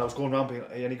 Beforehand I was going around being,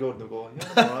 are you any good? And they'll go, yeah,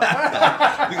 I'm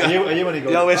alright. Are you any good?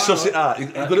 You always "Ah, suss it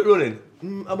alright." out. You good at running?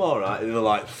 I'm alright. And they're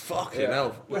like, fucking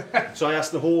hell. So I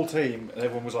asked the whole team, and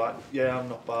everyone was like, yeah, I'm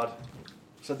not bad.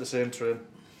 Said the same to him.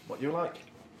 What you like?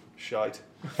 Shite.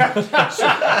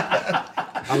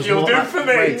 You'll do for me.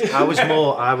 Wait, I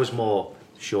was more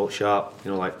short, sharp.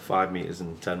 You know, like 5 meters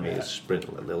and 10 meters sprint,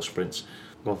 like little sprints.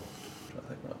 Go on. I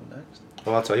think what happened next.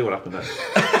 Oh, I'll tell you what happened next.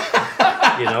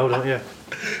 You know, don't you? I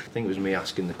think it was me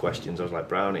asking the questions. I was like,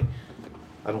 Brownie,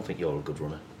 I don't think you're a good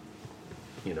runner.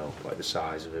 You know, like the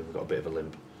size of him, got a bit of a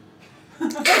limp.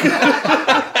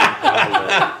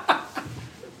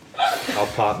 I'll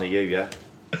partner you, yeah?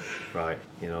 Right,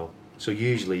 you know. So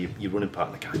usually your running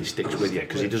partner kind of sticks with you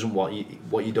because he doesn't want you.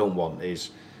 What you don't want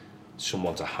is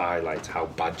someone to highlight how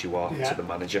bad you are to the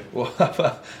manager. Well,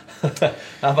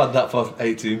 I've had that for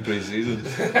 18 pre-seasons.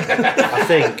 I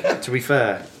think, to be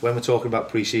fair, when we're talking about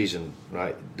pre-season,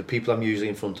 right, the people I'm usually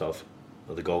in front of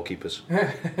are the goalkeepers.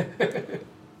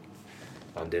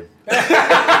 And him. And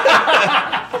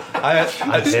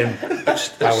him.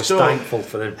 I was thankful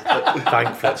for him.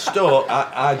 Thankful. At Stoke,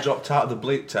 I dropped out of the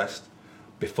bleep test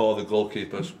before the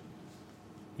goalkeepers.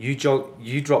 You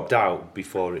dropped out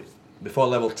before it. Before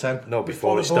level 10. No,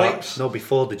 before it the started. bleeps? No,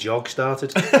 before the jog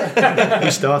started.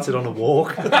 We started on a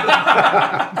walk.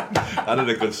 I did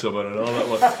a good summer and all that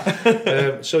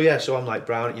one. So I'm like,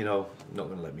 Brown, you know, not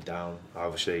going to let me down.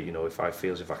 Obviously, you know, if I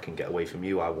can get away from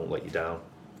you, I won't let you down.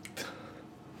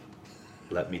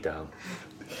 Let me down.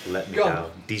 Let me down.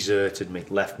 Deserted me.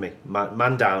 Left me.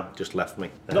 Man down. Just left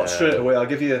me. Not straight away, I'll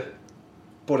give you.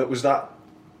 But it was that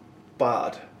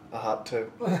bad. I had to.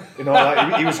 You know,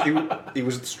 like he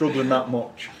was struggling that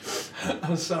much.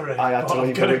 I'm sorry. I had to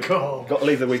leave the week. Go. Got to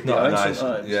leave the week Not behind nice.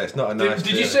 sometimes. Yeah, it's not a nice.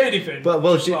 Did you say anything? But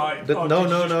well, Just like, no. did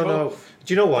you just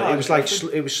Do you know what? Oh, It was like nothing.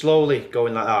 it was slowly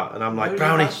going like that, and I'm like, Who's the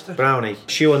Brownie, master? Brownie,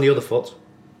 shoe on the other foot.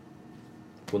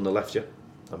 Wouldn't have left you.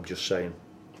 I'm just saying,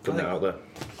 putting it out there.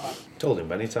 Told him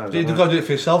many times. You've got to do it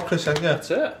for yourself, Chris, haven't you?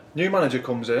 That's it. New manager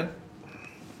comes in.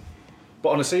 But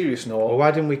on a serious Well, note,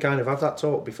 why didn't we kind of have that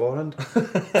talk beforehand?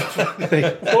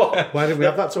 what? Why didn't we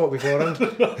have that talk beforehand?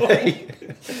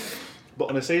 But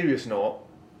on a serious note,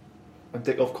 when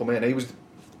Dickoff come in, he was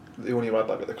the only right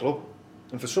back at the club,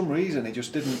 and for some reason he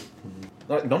just didn't.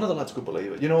 Like none of the lads could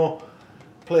believe it. You know,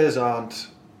 players aren't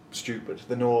stupid.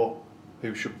 They know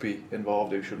who should be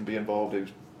involved, who shouldn't be involved, who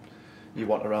you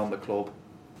want around the club.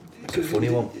 It's a funny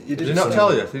one. You Did he not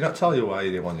tell you? Did he not tell you why he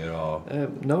didn't want you? Or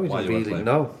No, he Why didn't you weren't really.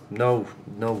 playing?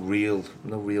 No real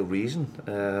reason.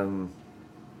 And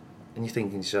you're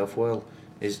thinking to yourself, well,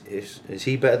 is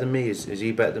he better than me? Is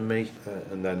he better than me?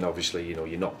 And then obviously, you know,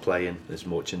 you're not playing as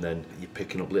much, and then you're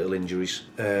picking up little injuries.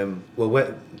 They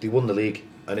won the league,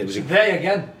 and it was They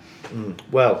again.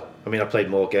 well. I mean, I played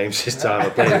more games this time. I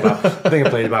think I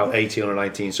played about 18 or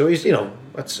 19. So it's, you know,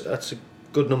 that's a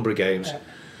good number of games.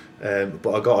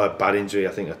 But I got a bad injury.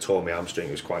 I think I tore my hamstring.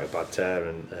 It was quite a bad tear,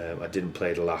 and I didn't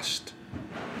play the last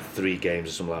 3 games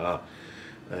or something like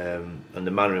that. And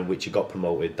the manner in which he got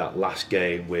promoted, that last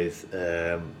game with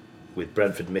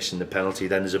Brentford missing the penalty,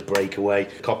 then there's a breakaway,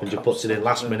 Coppinger puts it in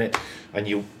last minute, and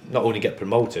you not only get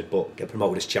promoted, but get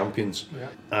promoted as champions.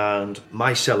 And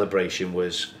my celebration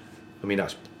was, I mean,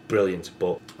 that's brilliant,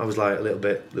 but I was like a little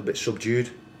bit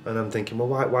subdued, and I'm thinking, well,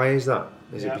 why is that?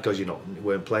 Is it because you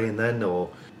weren't playing then,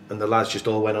 or? And the lads just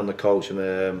all went on the coach,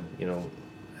 and you know,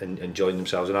 enjoying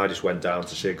themselves, and I just went down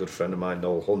to see a good friend of mine,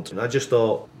 Noel Hunt, and I just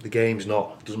thought the game's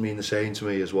doesn't mean the same to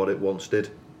me as what it once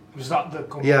did. Was that the...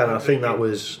 Yeah, and I think that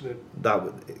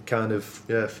it kind of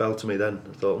fell to me then.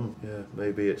 I thought,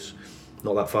 maybe it's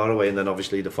not that far away. And then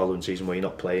obviously the following season where you're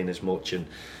not playing as much and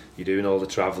you're doing all the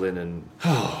travelling and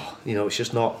it's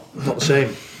just not the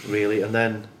same really. And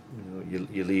then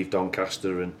you leave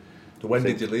Doncaster and. When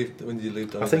did you leave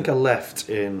Doncaster? I think I left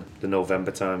in the November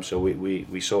time, so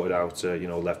we sorted out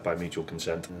left by mutual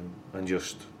consent and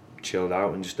just chilled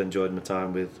out and just enjoyed my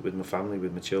time with my family,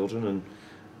 with my children,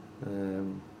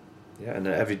 and and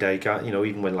every day,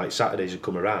 even when like Saturdays had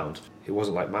come around, it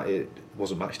wasn't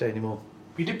match day anymore.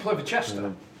 You did play for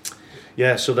Chester.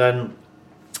 So then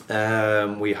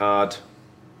I had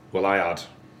a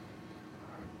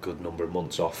good number of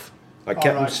months off. I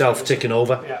kept myself ticking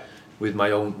over with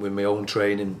my own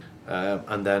training,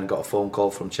 and then got a phone call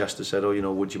from Chester, said,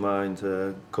 would you mind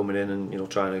coming in and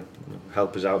trying to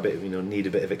help us out a bit, need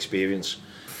a bit of experience.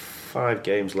 5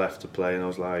 games left to play, and I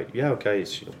was like, yeah, okay.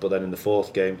 But then in the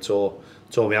 4th game, tore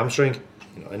my hamstring,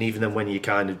 and even then when you're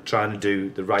kind of trying to do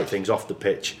the right things off the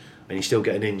pitch and you're still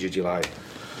getting injured, you're like,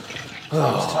 and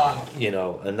I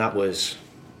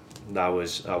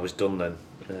was done then.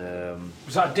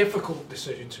 Was that a difficult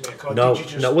decision to make? Or No, did you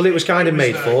just no. Well, it was kind of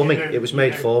made for me. It was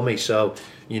made for me. So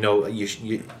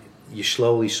you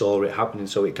slowly saw it happening.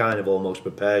 So it kind of almost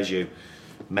prepares you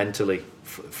mentally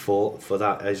for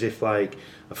that. As if like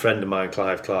a friend of mine,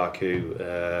 Clive Clark, who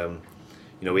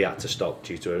he had to stop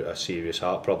due to a serious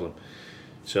heart problem.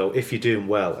 So if you're doing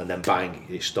well and then bang,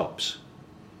 it stops.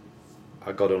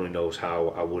 God only knows how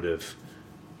I would have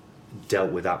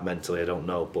dealt with that mentally. I don't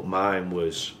know, but mine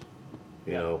was.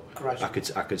 I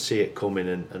could see it coming,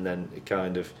 and then it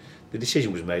kind of the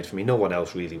decision was made for me. No one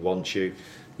else really wants you.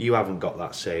 You haven't got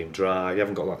that same drive. You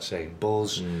haven't got that same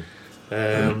buzz.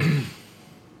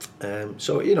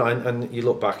 So and you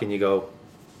look back and you go,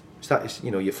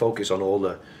 you focus on all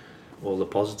the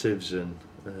positives and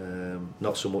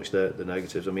not so much the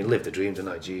negatives. I mean, live the dream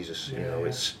tonight, Jesus.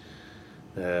 It's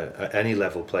at any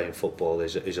level playing football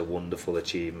is a wonderful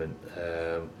achievement.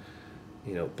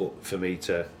 But for me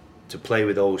to play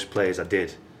with those players I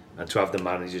did, and to have the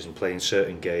managers and play in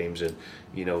certain games, and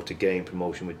to gain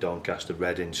promotion with Doncaster,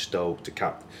 Reading, Stoke, to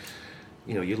cap,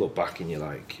 you look back and you're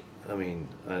like, I mean,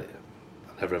 I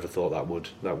never ever thought that would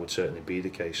certainly be the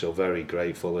case. So very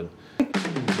grateful, and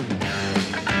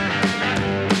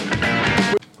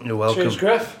you're welcome. Cheers,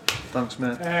 Griff. Thanks,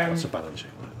 mate. That's a balance.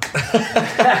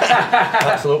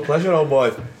 Absolute pleasure, old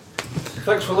boy.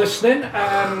 Thanks for listening.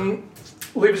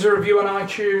 Leave us a review on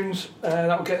iTunes.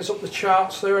 That'll get us up the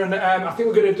charts there, and I think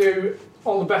we're going to do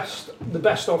all the best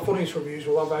or funniest reviews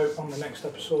we'll have out on the next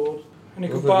episode. Any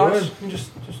goodbyes? And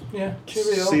just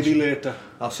cheerio. See you later.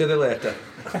 I'll see you later.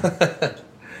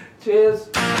 Cheers.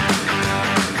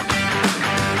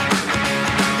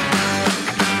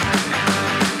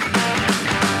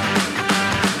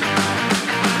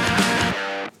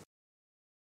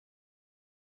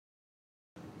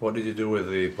 What did you do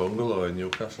with the bungalow in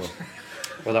Newcastle?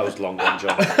 Well, that was long gone,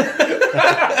 John.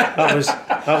 that was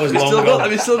long gone.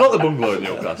 Have you still got the bungalow in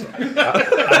Newcastle?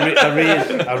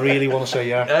 I really want to say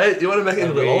yeah. Hey, you want to make it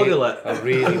into the Lordy let? I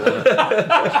really want to.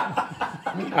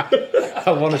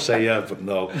 I want to say yeah, but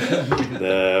no.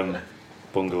 The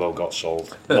bungalow got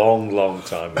sold. Long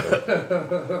time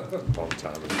ago. Long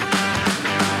time ago.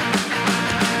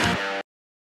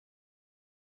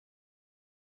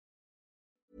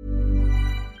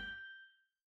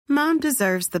 Mom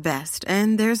deserves the best,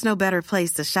 and there's no better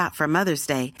place to shop for Mother's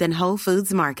Day than Whole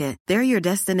Foods Market. They're your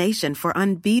destination for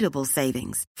unbeatable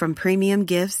savings, from premium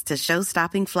gifts to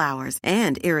show-stopping flowers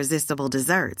and irresistible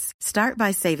desserts. Start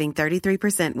by saving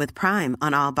 33% with Prime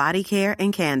on all body care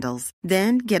and candles.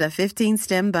 Then get a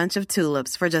 15-stem bunch of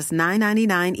tulips for just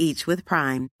 $9.99 each with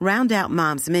Prime. Round out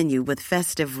Mom's menu with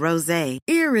festive rosé,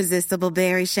 irresistible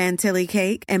berry chantilly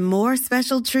cake, and more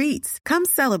special treats. Come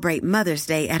celebrate Mother's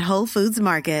Day at Whole Foods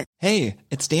Market. Hey,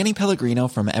 it's Danny Pellegrino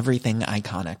from Everything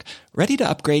Iconic. Ready to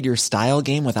upgrade your style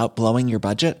game without blowing your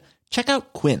budget? Check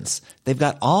out Quince. They've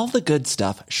got all the good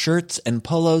stuff, shirts and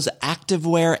polos,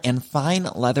 activewear, and fine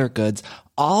leather goods,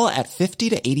 all at 50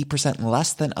 to 80%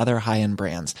 less than other high-end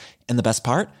brands. And the best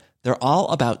part? They're all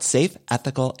about safe,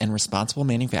 ethical, and responsible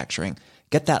manufacturing.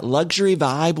 Get that luxury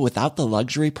vibe without the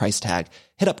luxury price tag.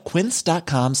 Hit up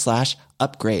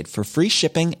quince.com/upgrade for free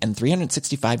shipping and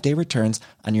 365-day returns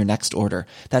on your next order.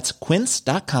 That's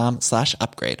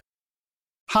quince.com/upgrade.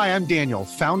 Hi, I'm Daniel,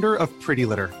 founder of Pretty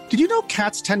Litter. Did you know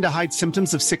cats tend to hide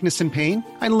symptoms of sickness and pain?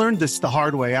 I learned this the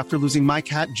hard way after losing my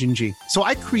cat, Gingy. So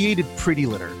I created Pretty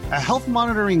Litter, a health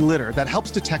monitoring litter that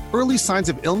helps detect early signs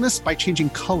of illness by changing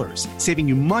colors, saving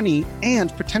you money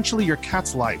and potentially your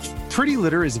cat's life. Pretty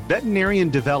Litter is veterinarian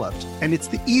developed, and it's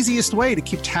the easiest way to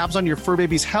keep tabs on your fur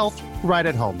baby's health right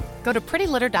at home. Go to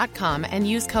prettylitter.com and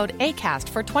use code ACAST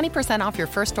for 20% off your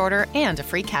first order and a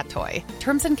free cat toy.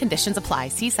 Terms and conditions apply.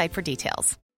 See site for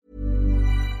details.